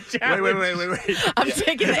taking the challenge. Wait. I'm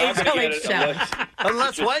taking the You're not gonna get HLH it challenge.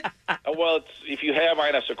 Unless what? Well, if you have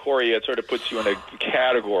inosocoria, it sort of puts you in a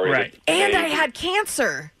category. Right. And I had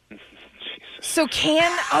cancer. So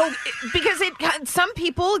because some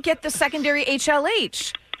people get the secondary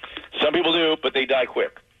HLH. Some people do, but they die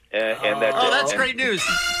quick. That's great news.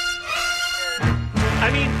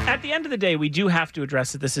 I mean, at the end of the day, we do have to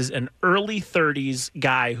address that this is an early 30s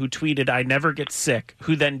guy who tweeted, "I never get sick,"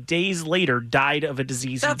 who then days later died of a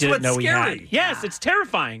disease That's he didn't know what's he had. scary. Yes, it's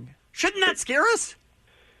terrifying. Shouldn't that scare us?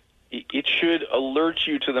 It should alert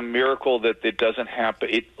you to the miracle that it doesn't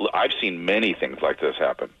happen. I've seen many things like this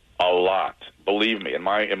happen. A lot. Believe me, in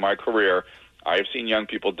my career, I have seen young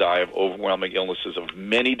people die of overwhelming illnesses of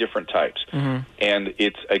many different types. And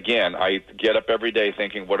it's, again, I get up every day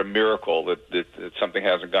thinking what a miracle that something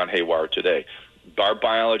hasn't gone haywire today. Our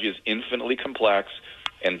biology is infinitely complex,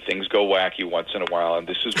 and things go wacky once in a while, and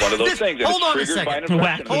this is one of those things that is triggered by an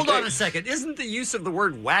infection. Hold on a second. Isn't the use of the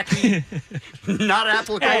word wacky not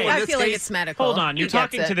applicable in this I feel case? like it's medical. Hold on, you're He gets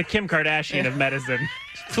talking it. to the Kim Kardashian of medicine.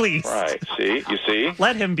 Please. Right. See? You see?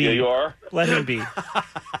 Let him be. Yeah, you are? Let him be.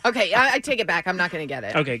 Okay, I take it back. I'm not going to get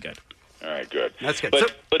it. Okay, good. All right, good. That's good.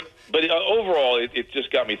 But But overall, it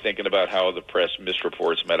just got me thinking about how the press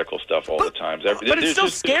misreports medical stuff all the time. But it's still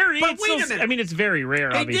scary. But It's wait a still- minute. I mean, it's very rare,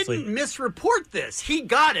 They obviously. didn't misreport this. He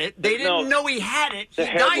got it. They didn't know he had it. He The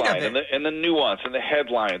died of headline it. and the nuance and the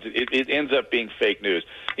headlines, it ends up being fake news.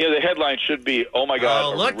 You know, the headline should be, "Oh my God!"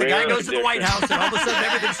 Oh, a look, the guy rare goes to the White condition. House, and all of a sudden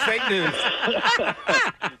everything's fake news.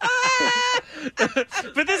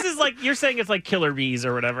 But this is like, you're saying it's like killer bees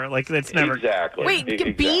or whatever. Like, it's never. Exactly. Wait,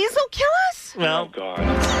 bees will kill us? Well, Oh God.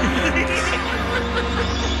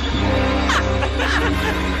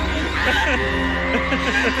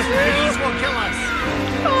 Bees will kill us.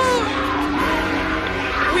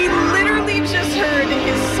 We literally just heard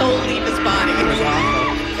his soul leave his body. It was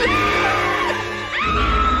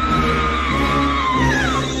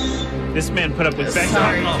This man put up with Ben.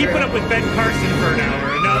 Sorry, He Drew. put up with Ben Carson for an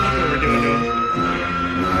hour, and now look what we're doing to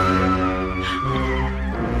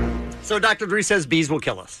him. So Dr. Drew says bees will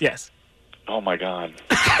kill us. Yes. Oh my God.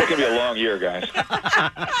 It's going to be a long year, guys.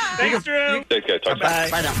 Thanks, Drew. Thanks, guys. Talk Bye.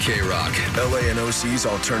 Bye now. K-Rock, LA and OC's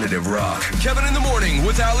alternative rock. Kevin in the Morning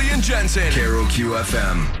with Ali and Jensen. KROQ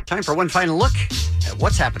FM. Time for one final look at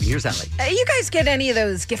what's happening. Here's Allie. You guys get any of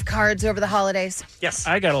those gift cards over the holidays? Yes.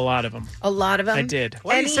 I got a lot of them. A lot of them? I did.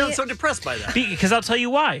 Why do you sound so depressed by that? Because I'll tell you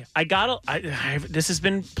why. This has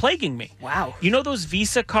been plaguing me. Wow. You know those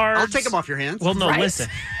Visa cards? I'll take them off your hands. Well, no, Right? listen.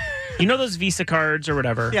 You know those Visa cards or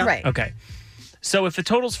whatever? Yeah. Right. Okay. So if the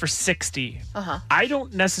total's for 60, Uh-huh. I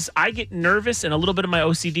don't I get nervous and a little bit of my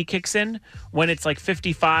OCD kicks in when it's like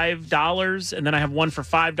 $55 and then I have one for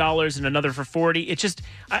 $5 and another for 40. It's just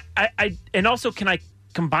I and also can I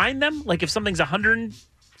combine them? Like if something's $150,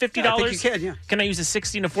 Yeah, I think you can, yeah. Can I use a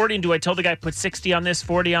 60 and a 40 and do I tell the guy put 60 on this,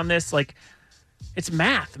 40 on this? Like it's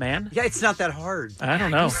math, man. Yeah, it's not that hard. I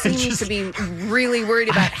don't know. You seem to be really worried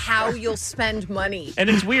about how you'll spend money. And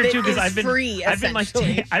it's weird that too because is I've been free, I've been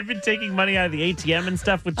essentially. I've been taking money out of the ATM and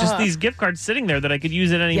stuff with just these gift cards sitting there that I could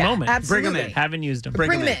use at any Yeah, moment. absolutely. Bring 'em in. Haven't used them. Bring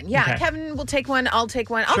them in. Yeah, Okay. Kevin will take one. I'll take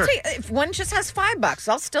one. Sure. I'll take if one just has $5.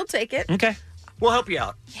 I'll still take it. Okay. We'll help you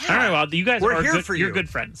out. All right. Well, you guys We're are here good, for You're you. good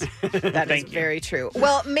friends. That is very true.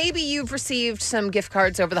 Well, maybe you've received some gift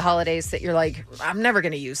cards over the holidays that you're like, I'm never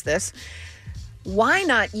going to use this. Why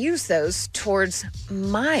not use those towards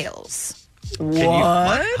miles?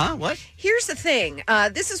 What? Huh? What? Here's the thing.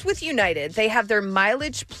 This is with United. They have their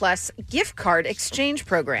Mileage Plus gift card exchange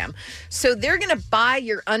program. So they're going to buy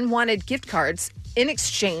your unwanted gift cards in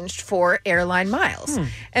exchange for airline miles.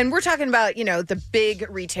 And we're talking about, the big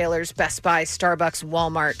retailers, Best Buy, Starbucks,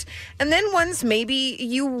 Walmart, and then ones maybe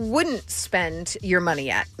you wouldn't spend your money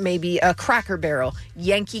at. Maybe a Cracker Barrel,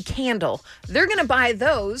 Yankee Candle. They're going to buy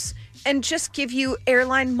those and just give you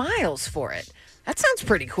airline miles for it. That sounds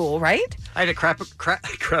pretty cool, right? I had a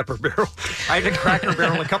Crapper Barrel. I had a Cracker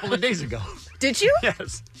Barrel a couple of days ago. Did you?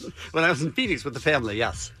 Yes. When I was in Phoenix with the family,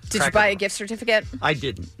 yes. Did you buy a gift certificate? I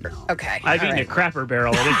didn't. No. Okay. I've all eaten right. a Crapper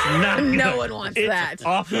Barrel, and it's not No good. one wants It's that.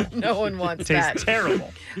 awful. No one wants It that. tastes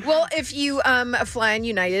terrible. Well, if you fly on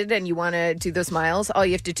United and you want to do those miles, all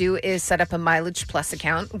you have to do is set up a Mileage Plus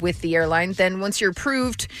account with the airline. Then once you're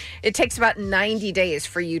approved, it takes about 90 days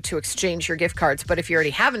for you to exchange your gift cards. But if you already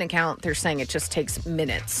have an account, they're saying it just takes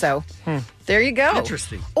minutes. So there you go.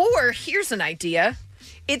 Interesting. Or here's an idea.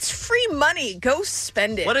 It's free money. Go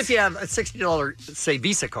spend it. What if you have a $60, say,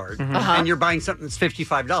 Visa card, Uh-huh. and you're buying something that's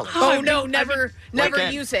 $55? Oh, no, never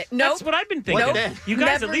then. use it. No. That's what I've been thinking. What then? You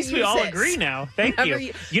guys, Never at least we use all it. agree now. Thank Never you.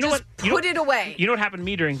 u- You know just what? You put know, it away. You know what happened to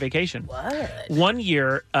me during vacation? What? One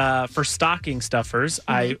year, for stocking stuffers,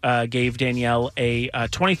 I gave Danielle a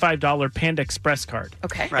 $25 Panda Express card.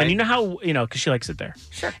 Okay. Right. And you know how, because she likes it there.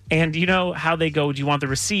 Sure. And you know how they go, do you want the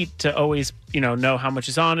receipt to always, know how much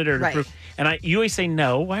is on it or to Right. prove? And you always say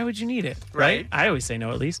no. Why would you need it? Right. I always say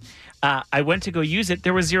no, at least. I went to go use it.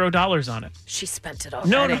 There was $0 on it. She spent it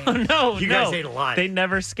No, already. no. You guys ate a lot. They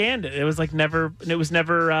never scanned it. It was like never,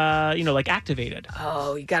 like activated.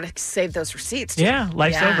 Oh, you got to save those receipts. Too. Yeah,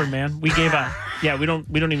 life's Yeah. over, man. We gave up. Yeah, we don't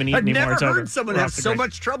even eat I've anymore. never It's over. heard someone We're have off the so grid.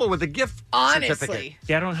 much trouble with a gift Honestly. certificate.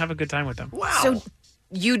 Yeah, I don't have a good time with them. Wow. So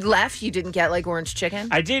you left? You didn't get like orange chicken?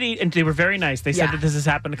 I did eat, and they were very nice. They said Yeah. that this has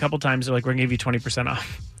happened a couple times. They're like, we're going to give you 20%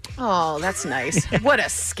 off. Oh, that's nice. What a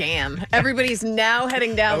scam. Everybody's now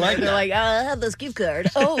heading down there. They're like, I have this gift card.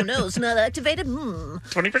 Oh, no, it's not activated.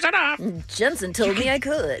 20% off. Jensen told me I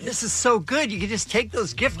could. This is so good. You can just take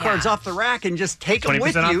those gift cards off the rack and just take them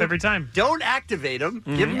with 20% off you. every time. Don't activate them.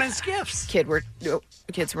 Give them as gifts.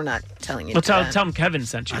 Kids, we're not telling you. Well, to tell do that. them Kevin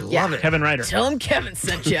sent you. I love it. Kevin Ryder. Tell them Kevin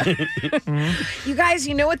sent you. You guys,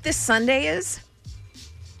 you know what this Sunday is?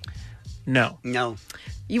 No. No.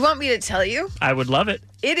 You want me to tell you? I would love it.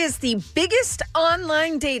 It is the biggest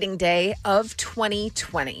online dating day of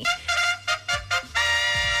 2020.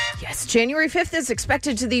 Yes, January 5th is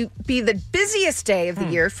expected to be the busiest day of the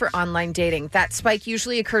year for online dating. That spike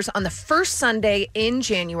usually occurs on the first Sunday in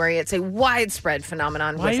January. It's a widespread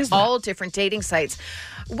phenomenon with all different dating sites.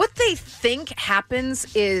 What they think happens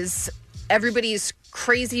is everybody's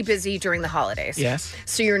crazy busy during the holidays. Yes.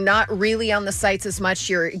 So you're not really on the sites as much.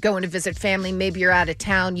 You're going to visit family. Maybe you're out of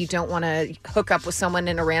town. You don't want to hook up with someone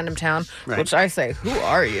in a random town, which I say, who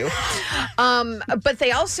are you? But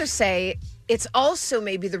they also say it's also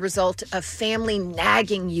maybe the result of family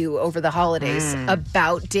nagging you over the holidays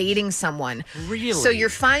about dating someone. Really? So you're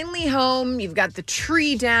finally home. You've got the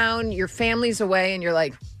tree down. Your family's away. And you're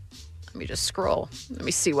like, let me just scroll. Let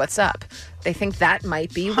me see what's up. They think that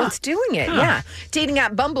might be what's doing it. Yeah. Dating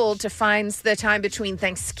app Bumble defines the time between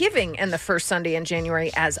Thanksgiving and the first Sunday in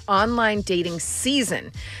January as online dating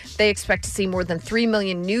season. They expect to see more than 3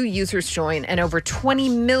 million new users join and over 20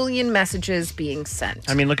 million messages being sent.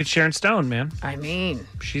 I mean, look at Sharon Stone, man. I mean,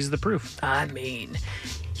 she's the proof.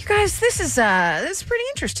 You guys, this is pretty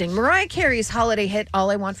interesting. Mariah Carey's holiday hit, All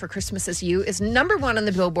I Want for Christmas Is You, is number 1 on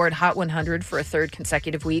the Billboard Hot 100 for a third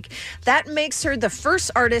consecutive week. That makes her the first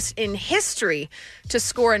artist in history to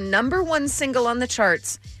score a number 1 single on the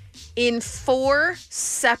charts in 4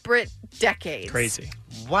 separate decades. Crazy.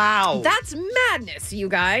 Wow. That's madness, you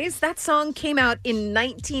guys. That song came out in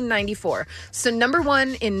 1994. So number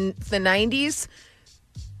 1 in the 90s,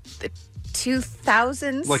 the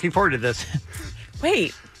 2000s. Looking forward to this.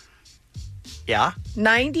 Wait. Yeah.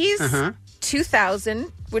 90s,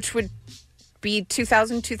 2000, which would be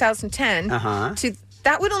 2000, 2010.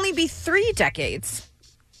 That would only be 3 decades.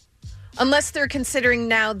 Unless they're considering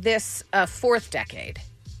now this a 4th decade.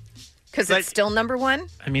 Because it's still number 1?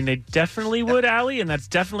 I mean, they definitely would, Allie, and that's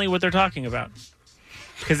definitely what they're talking about.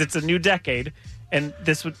 Because it's a new decade, and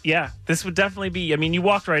this would definitely be, I mean, you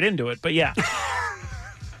walked right into it, but yeah.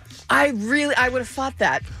 I would have thought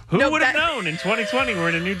that. Who would have known in 2020 we're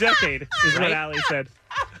in a new decade, is what Allie said.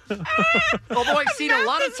 Although I've seen a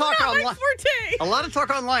lot of talk online. A lot of talk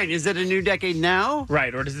online. Is it a new decade now?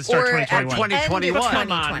 Right, or does it start 2021? 2021.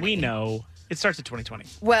 Come on, we know. It starts at 2020.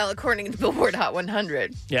 Well, according to the Billboard Hot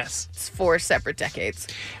 100. Yes. It's 4 separate decades.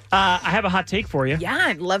 I have a hot take for you. Yeah,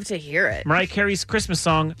 I'd love to hear it. Mariah Carey's Christmas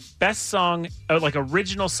song, best song, like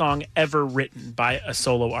original song ever written by a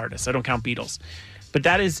solo artist. I don't count Beatles. But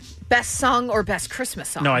that is... Best song or best Christmas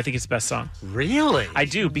song? No, I think it's best song. Really? I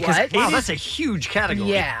do, because... Wow, that's a huge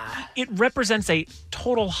category. Yeah. It represents a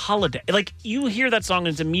total holiday. Like, you hear that song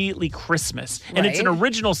and it's immediately Christmas. And it's an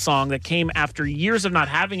original song that came after years of not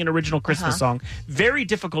having an original Christmas song. Very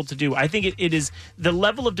difficult to do. I think it is the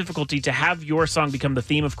level of difficulty to have your song become the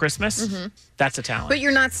theme of Christmas. That's a talent. But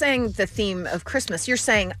you're not saying the theme of Christmas. You're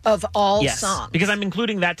saying of all songs. Because I'm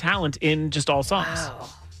including that talent in just all songs. Wow.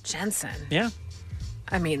 Jensen. Yeah.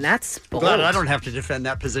 I mean, that's bold. Glad I don't have to defend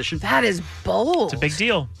that position. That is bold. It's a big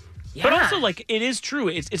deal. Yeah. But also, like, it is true.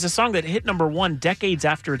 It's a song that hit number 1 decades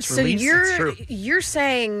after its release. So you're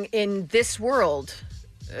saying in this world,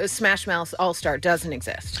 Smash Mouth All-Star doesn't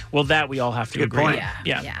exist? Well, that we all have to agree on.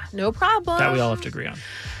 Yeah. No problem. That we all have to agree on.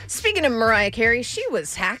 Speaking of Mariah Carey, she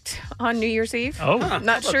was hacked on New Year's Eve. Oh.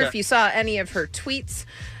 Not sure if you saw any of her tweets.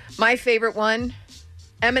 My favorite one,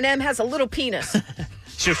 Eminem has a little penis.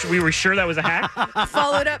 So we were sure that was a hack?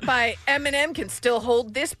 Followed up by Eminem can still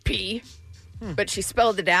hold this P, but she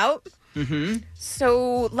spelled it out.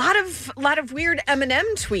 So a lot of weird Eminem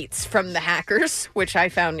tweets from the hackers, which I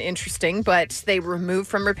found interesting, but they were removed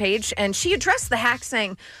from her page. And she addressed the hack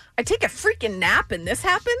saying, I take a freaking nap and this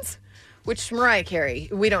happens? Which Mariah Carey,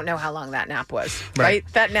 we don't know how long that nap was, right?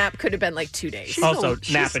 That nap could have been like 2 days.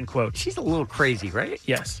 Nap in quotes. She's a little crazy, right?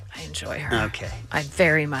 Yes. I enjoy her. Okay. I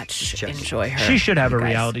very much enjoy her. She should have a you guys.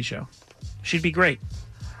 reality show. She'd be great.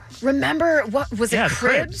 Remember, what was it,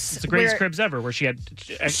 Cribs? It's the greatest Where Cribs ever, where she had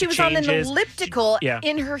she was on an changes. elliptical Yeah.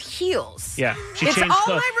 in her heels. Yeah. She It's changed all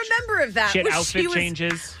clothes. I remember of that. She had was outfit she was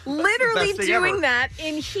changes. literally Best thing doing ever. that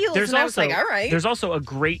in heels. There's and I was also like, all right. There's also a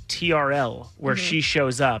great TRL where she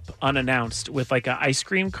shows up unannounced with like an ice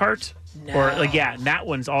cream cart. Or like and that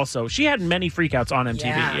one's also she had many freakouts on MTV.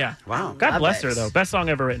 Yeah. Wow. God Love bless it. her though. Best song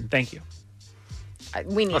ever written. Thank you.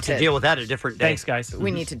 We need We'll have to deal with that a different day. Thanks, guys.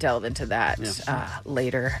 We need to delve into that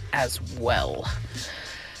later as well.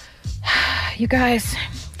 You guys,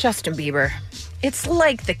 Justin Bieber. It's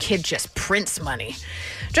like the kid just prints money.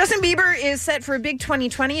 Justin Bieber is set for a big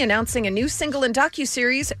 2020, announcing a new single and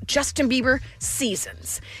docuseries, Justin Bieber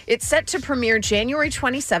Seasons. It's set to premiere January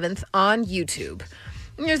 27th on YouTube.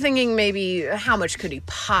 And you're thinking maybe how much could he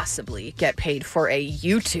possibly get paid for a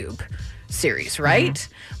YouTube series, right?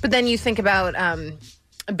 But then you think about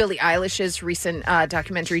Billie Eilish's recent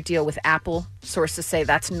documentary deal with Apple. Sources say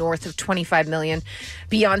that's north of $25 million.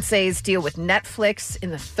 Beyonce's deal with Netflix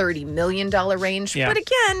in the $30 million range. Yeah. But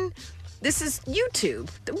again, this is YouTube.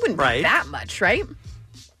 It wouldn't be that much, right?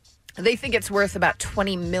 They think it's worth about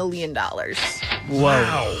 $20 million.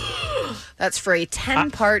 Whoa. That's for a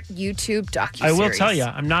 10-part YouTube docuseries. I will tell you,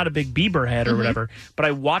 I'm not a big Bieber head or Mhm. whatever, but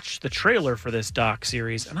I watched the trailer for this doc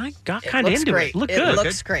series, and I got kind of looks into great. it. Looked It good.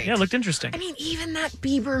 looks great. Yeah, it looked interesting. I mean, even that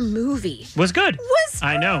Bieber movie Was good. was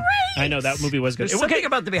I know. I know that movie was good. There's something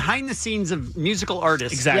about the behind the scenes of musical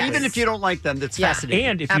artists, Exactly. even if you don't like them, that's fascinating.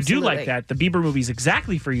 And if you do like that, the Bieber movie is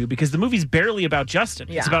exactly for you because the movie's barely about Justin.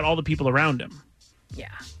 Yeah. It's about all the people around him. Yeah.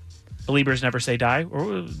 Believers Never Say Die,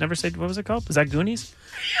 or Never Say, what was it called? Was that Goonies?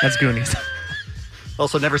 That's Goonies.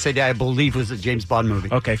 Also, Never Say Die, I believe, was a James Bond movie.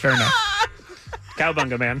 Okay, fair enough.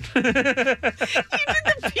 Cowbunga, man.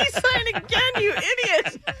 Peace sign again, you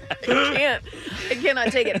idiot. I cannot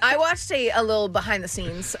take it. I watched a little behind the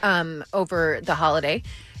scenes over the holiday.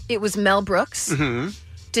 It was Mel Brooks. Mm-hmm.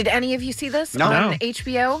 Did any of you see this No. on No.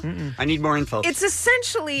 HBO? I need more info. It's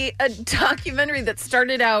essentially a documentary that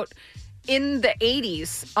started out in the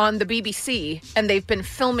 80s on the BBC, and they've been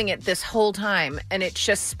filming it this whole time, and it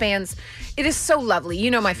just spans. It is so lovely.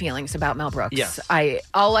 You know my feelings about Mel Brooks. Yes.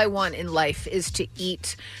 All I want in life is to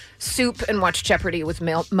eat soup and watch Jeopardy with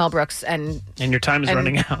Mel Brooks and And your time is And-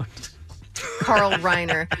 running out. Carl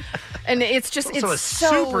Reiner. And it's just, also a it's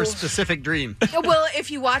so super specific dream. Well, if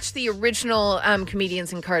you watch the original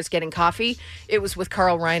Comedians in Cars Getting Coffee, it was with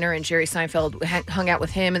Carl Reiner, and Jerry Seinfeld hung out with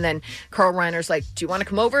him. And then Carl Reiner's like, do you want to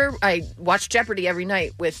come over? I watch Jeopardy every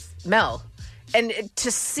night with Mel. And to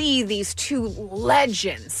see these two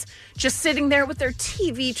legends just sitting there with their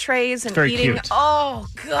TV trays and Very eating. cute. Oh,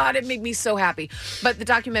 God, it made me so happy. But the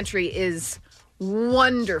documentary is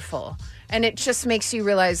wonderful. And it just makes you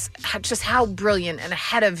realize just how brilliant and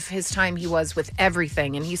ahead of his time he was with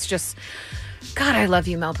everything. And he's just, God, I love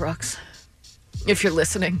you, Mel Brooks. If you're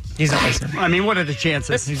listening. He's not listening. I mean, what are the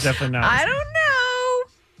chances? He's definitely not. I don't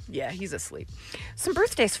know. Yeah, he's asleep. Some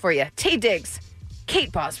birthdays for you. Tay Diggs,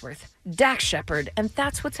 Kate Bosworth, Dax Shepard, and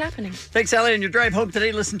that's what's happening. Thanks, Allie. On your drive home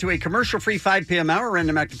today, listen to a commercial-free 5 p.m. hour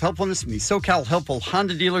random act of helpfulness from the SoCal Helpful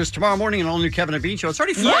Honda dealers tomorrow morning, an all-new Kevin and Bean show. It's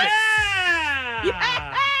already Friday.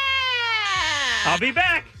 Yeah! I'll be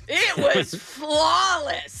back. It was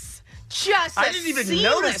flawless. Just I didn't even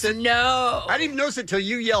notice it. No. I didn't even notice it until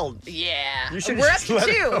you yelled. Yeah. You should've We're up just to let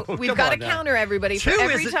it 2. go. We've Come got on a now. counter, everybody, for 2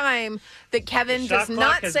 every is it? time that Kevin The shot does clock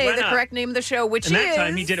not has say went the up. correct name of the show, which And is... that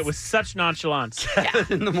time he did it with such nonchalance.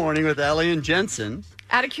 In the morning with Allie and Jensen.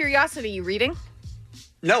 Out of curiosity, you reading?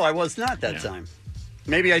 No, I was not that time.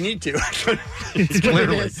 Maybe I need to.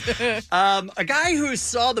 Clearly. A guy who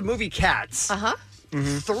saw the movie Cats Uh-huh.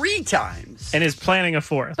 3 times. And is planning a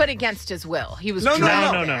 4th. But against his will. He was No.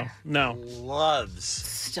 No. Loves.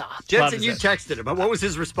 Stop. Jensen, Loves you it. texted him. What was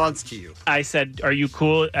his response to you? I said, are you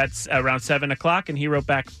cool at around 7 o'clock? And he wrote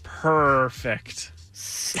back, perfect.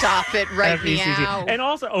 Stop it right FECC. now. And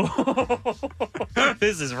also,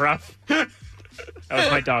 this is rough. That was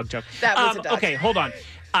my dog joke. That was a dog Okay, hold on.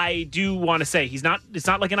 I do want to say it's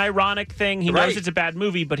not like an ironic thing. He Right. knows it's a bad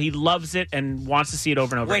movie, but he loves it and wants to see it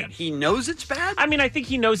over and over Wait, again. he knows it's bad? I mean, I think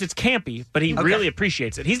he knows it's campy, but he really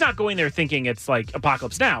appreciates it. He's not going there thinking it's like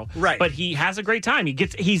Apocalypse Now. Right. But he has a great time.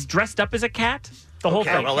 He's dressed up as a cat. The whole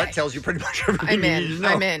Okay, thing. well, that tells you pretty much everything I'm you need to in.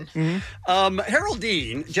 know. I'm in. Harold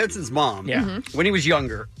Dean, Jensen's mom, Yeah. when he was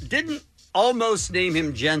younger, didn't almost name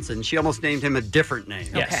him Jensen. She almost named him a different name.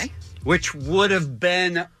 Yes. Okay. Which would have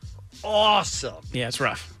been awesome. Yeah, it's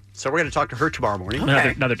rough. So we're going to talk to her tomorrow morning.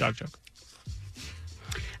 Another dog joke.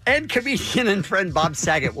 And comedian and friend Bob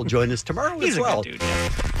Saget will join us tomorrow He's as a well. good dude. Yeah.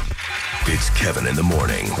 It's Kevin in the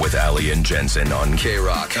Morning with Ali and Jensen on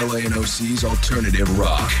K-Rock, LANOC's alternative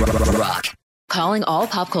rock. Rock. Calling all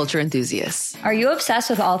pop culture enthusiasts. Are you obsessed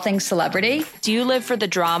with all things celebrity? Do you live for the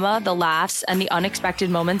drama, the laughs, and the unexpected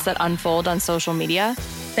moments that unfold on social media?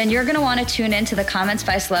 Then you're going to want to tune in to the Comments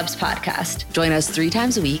by Celebs podcast. Join us 3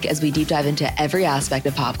 times a week as we deep dive into every aspect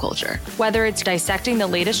of pop culture. Whether it's dissecting the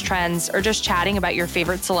latest trends or just chatting about your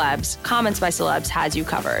favorite celebs, Comments by Celebs has you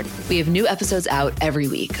covered. We have new episodes out every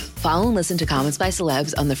week. Follow and listen to Comments by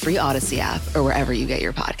Celebs on the free Odyssey app or wherever you get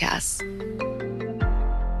your podcasts.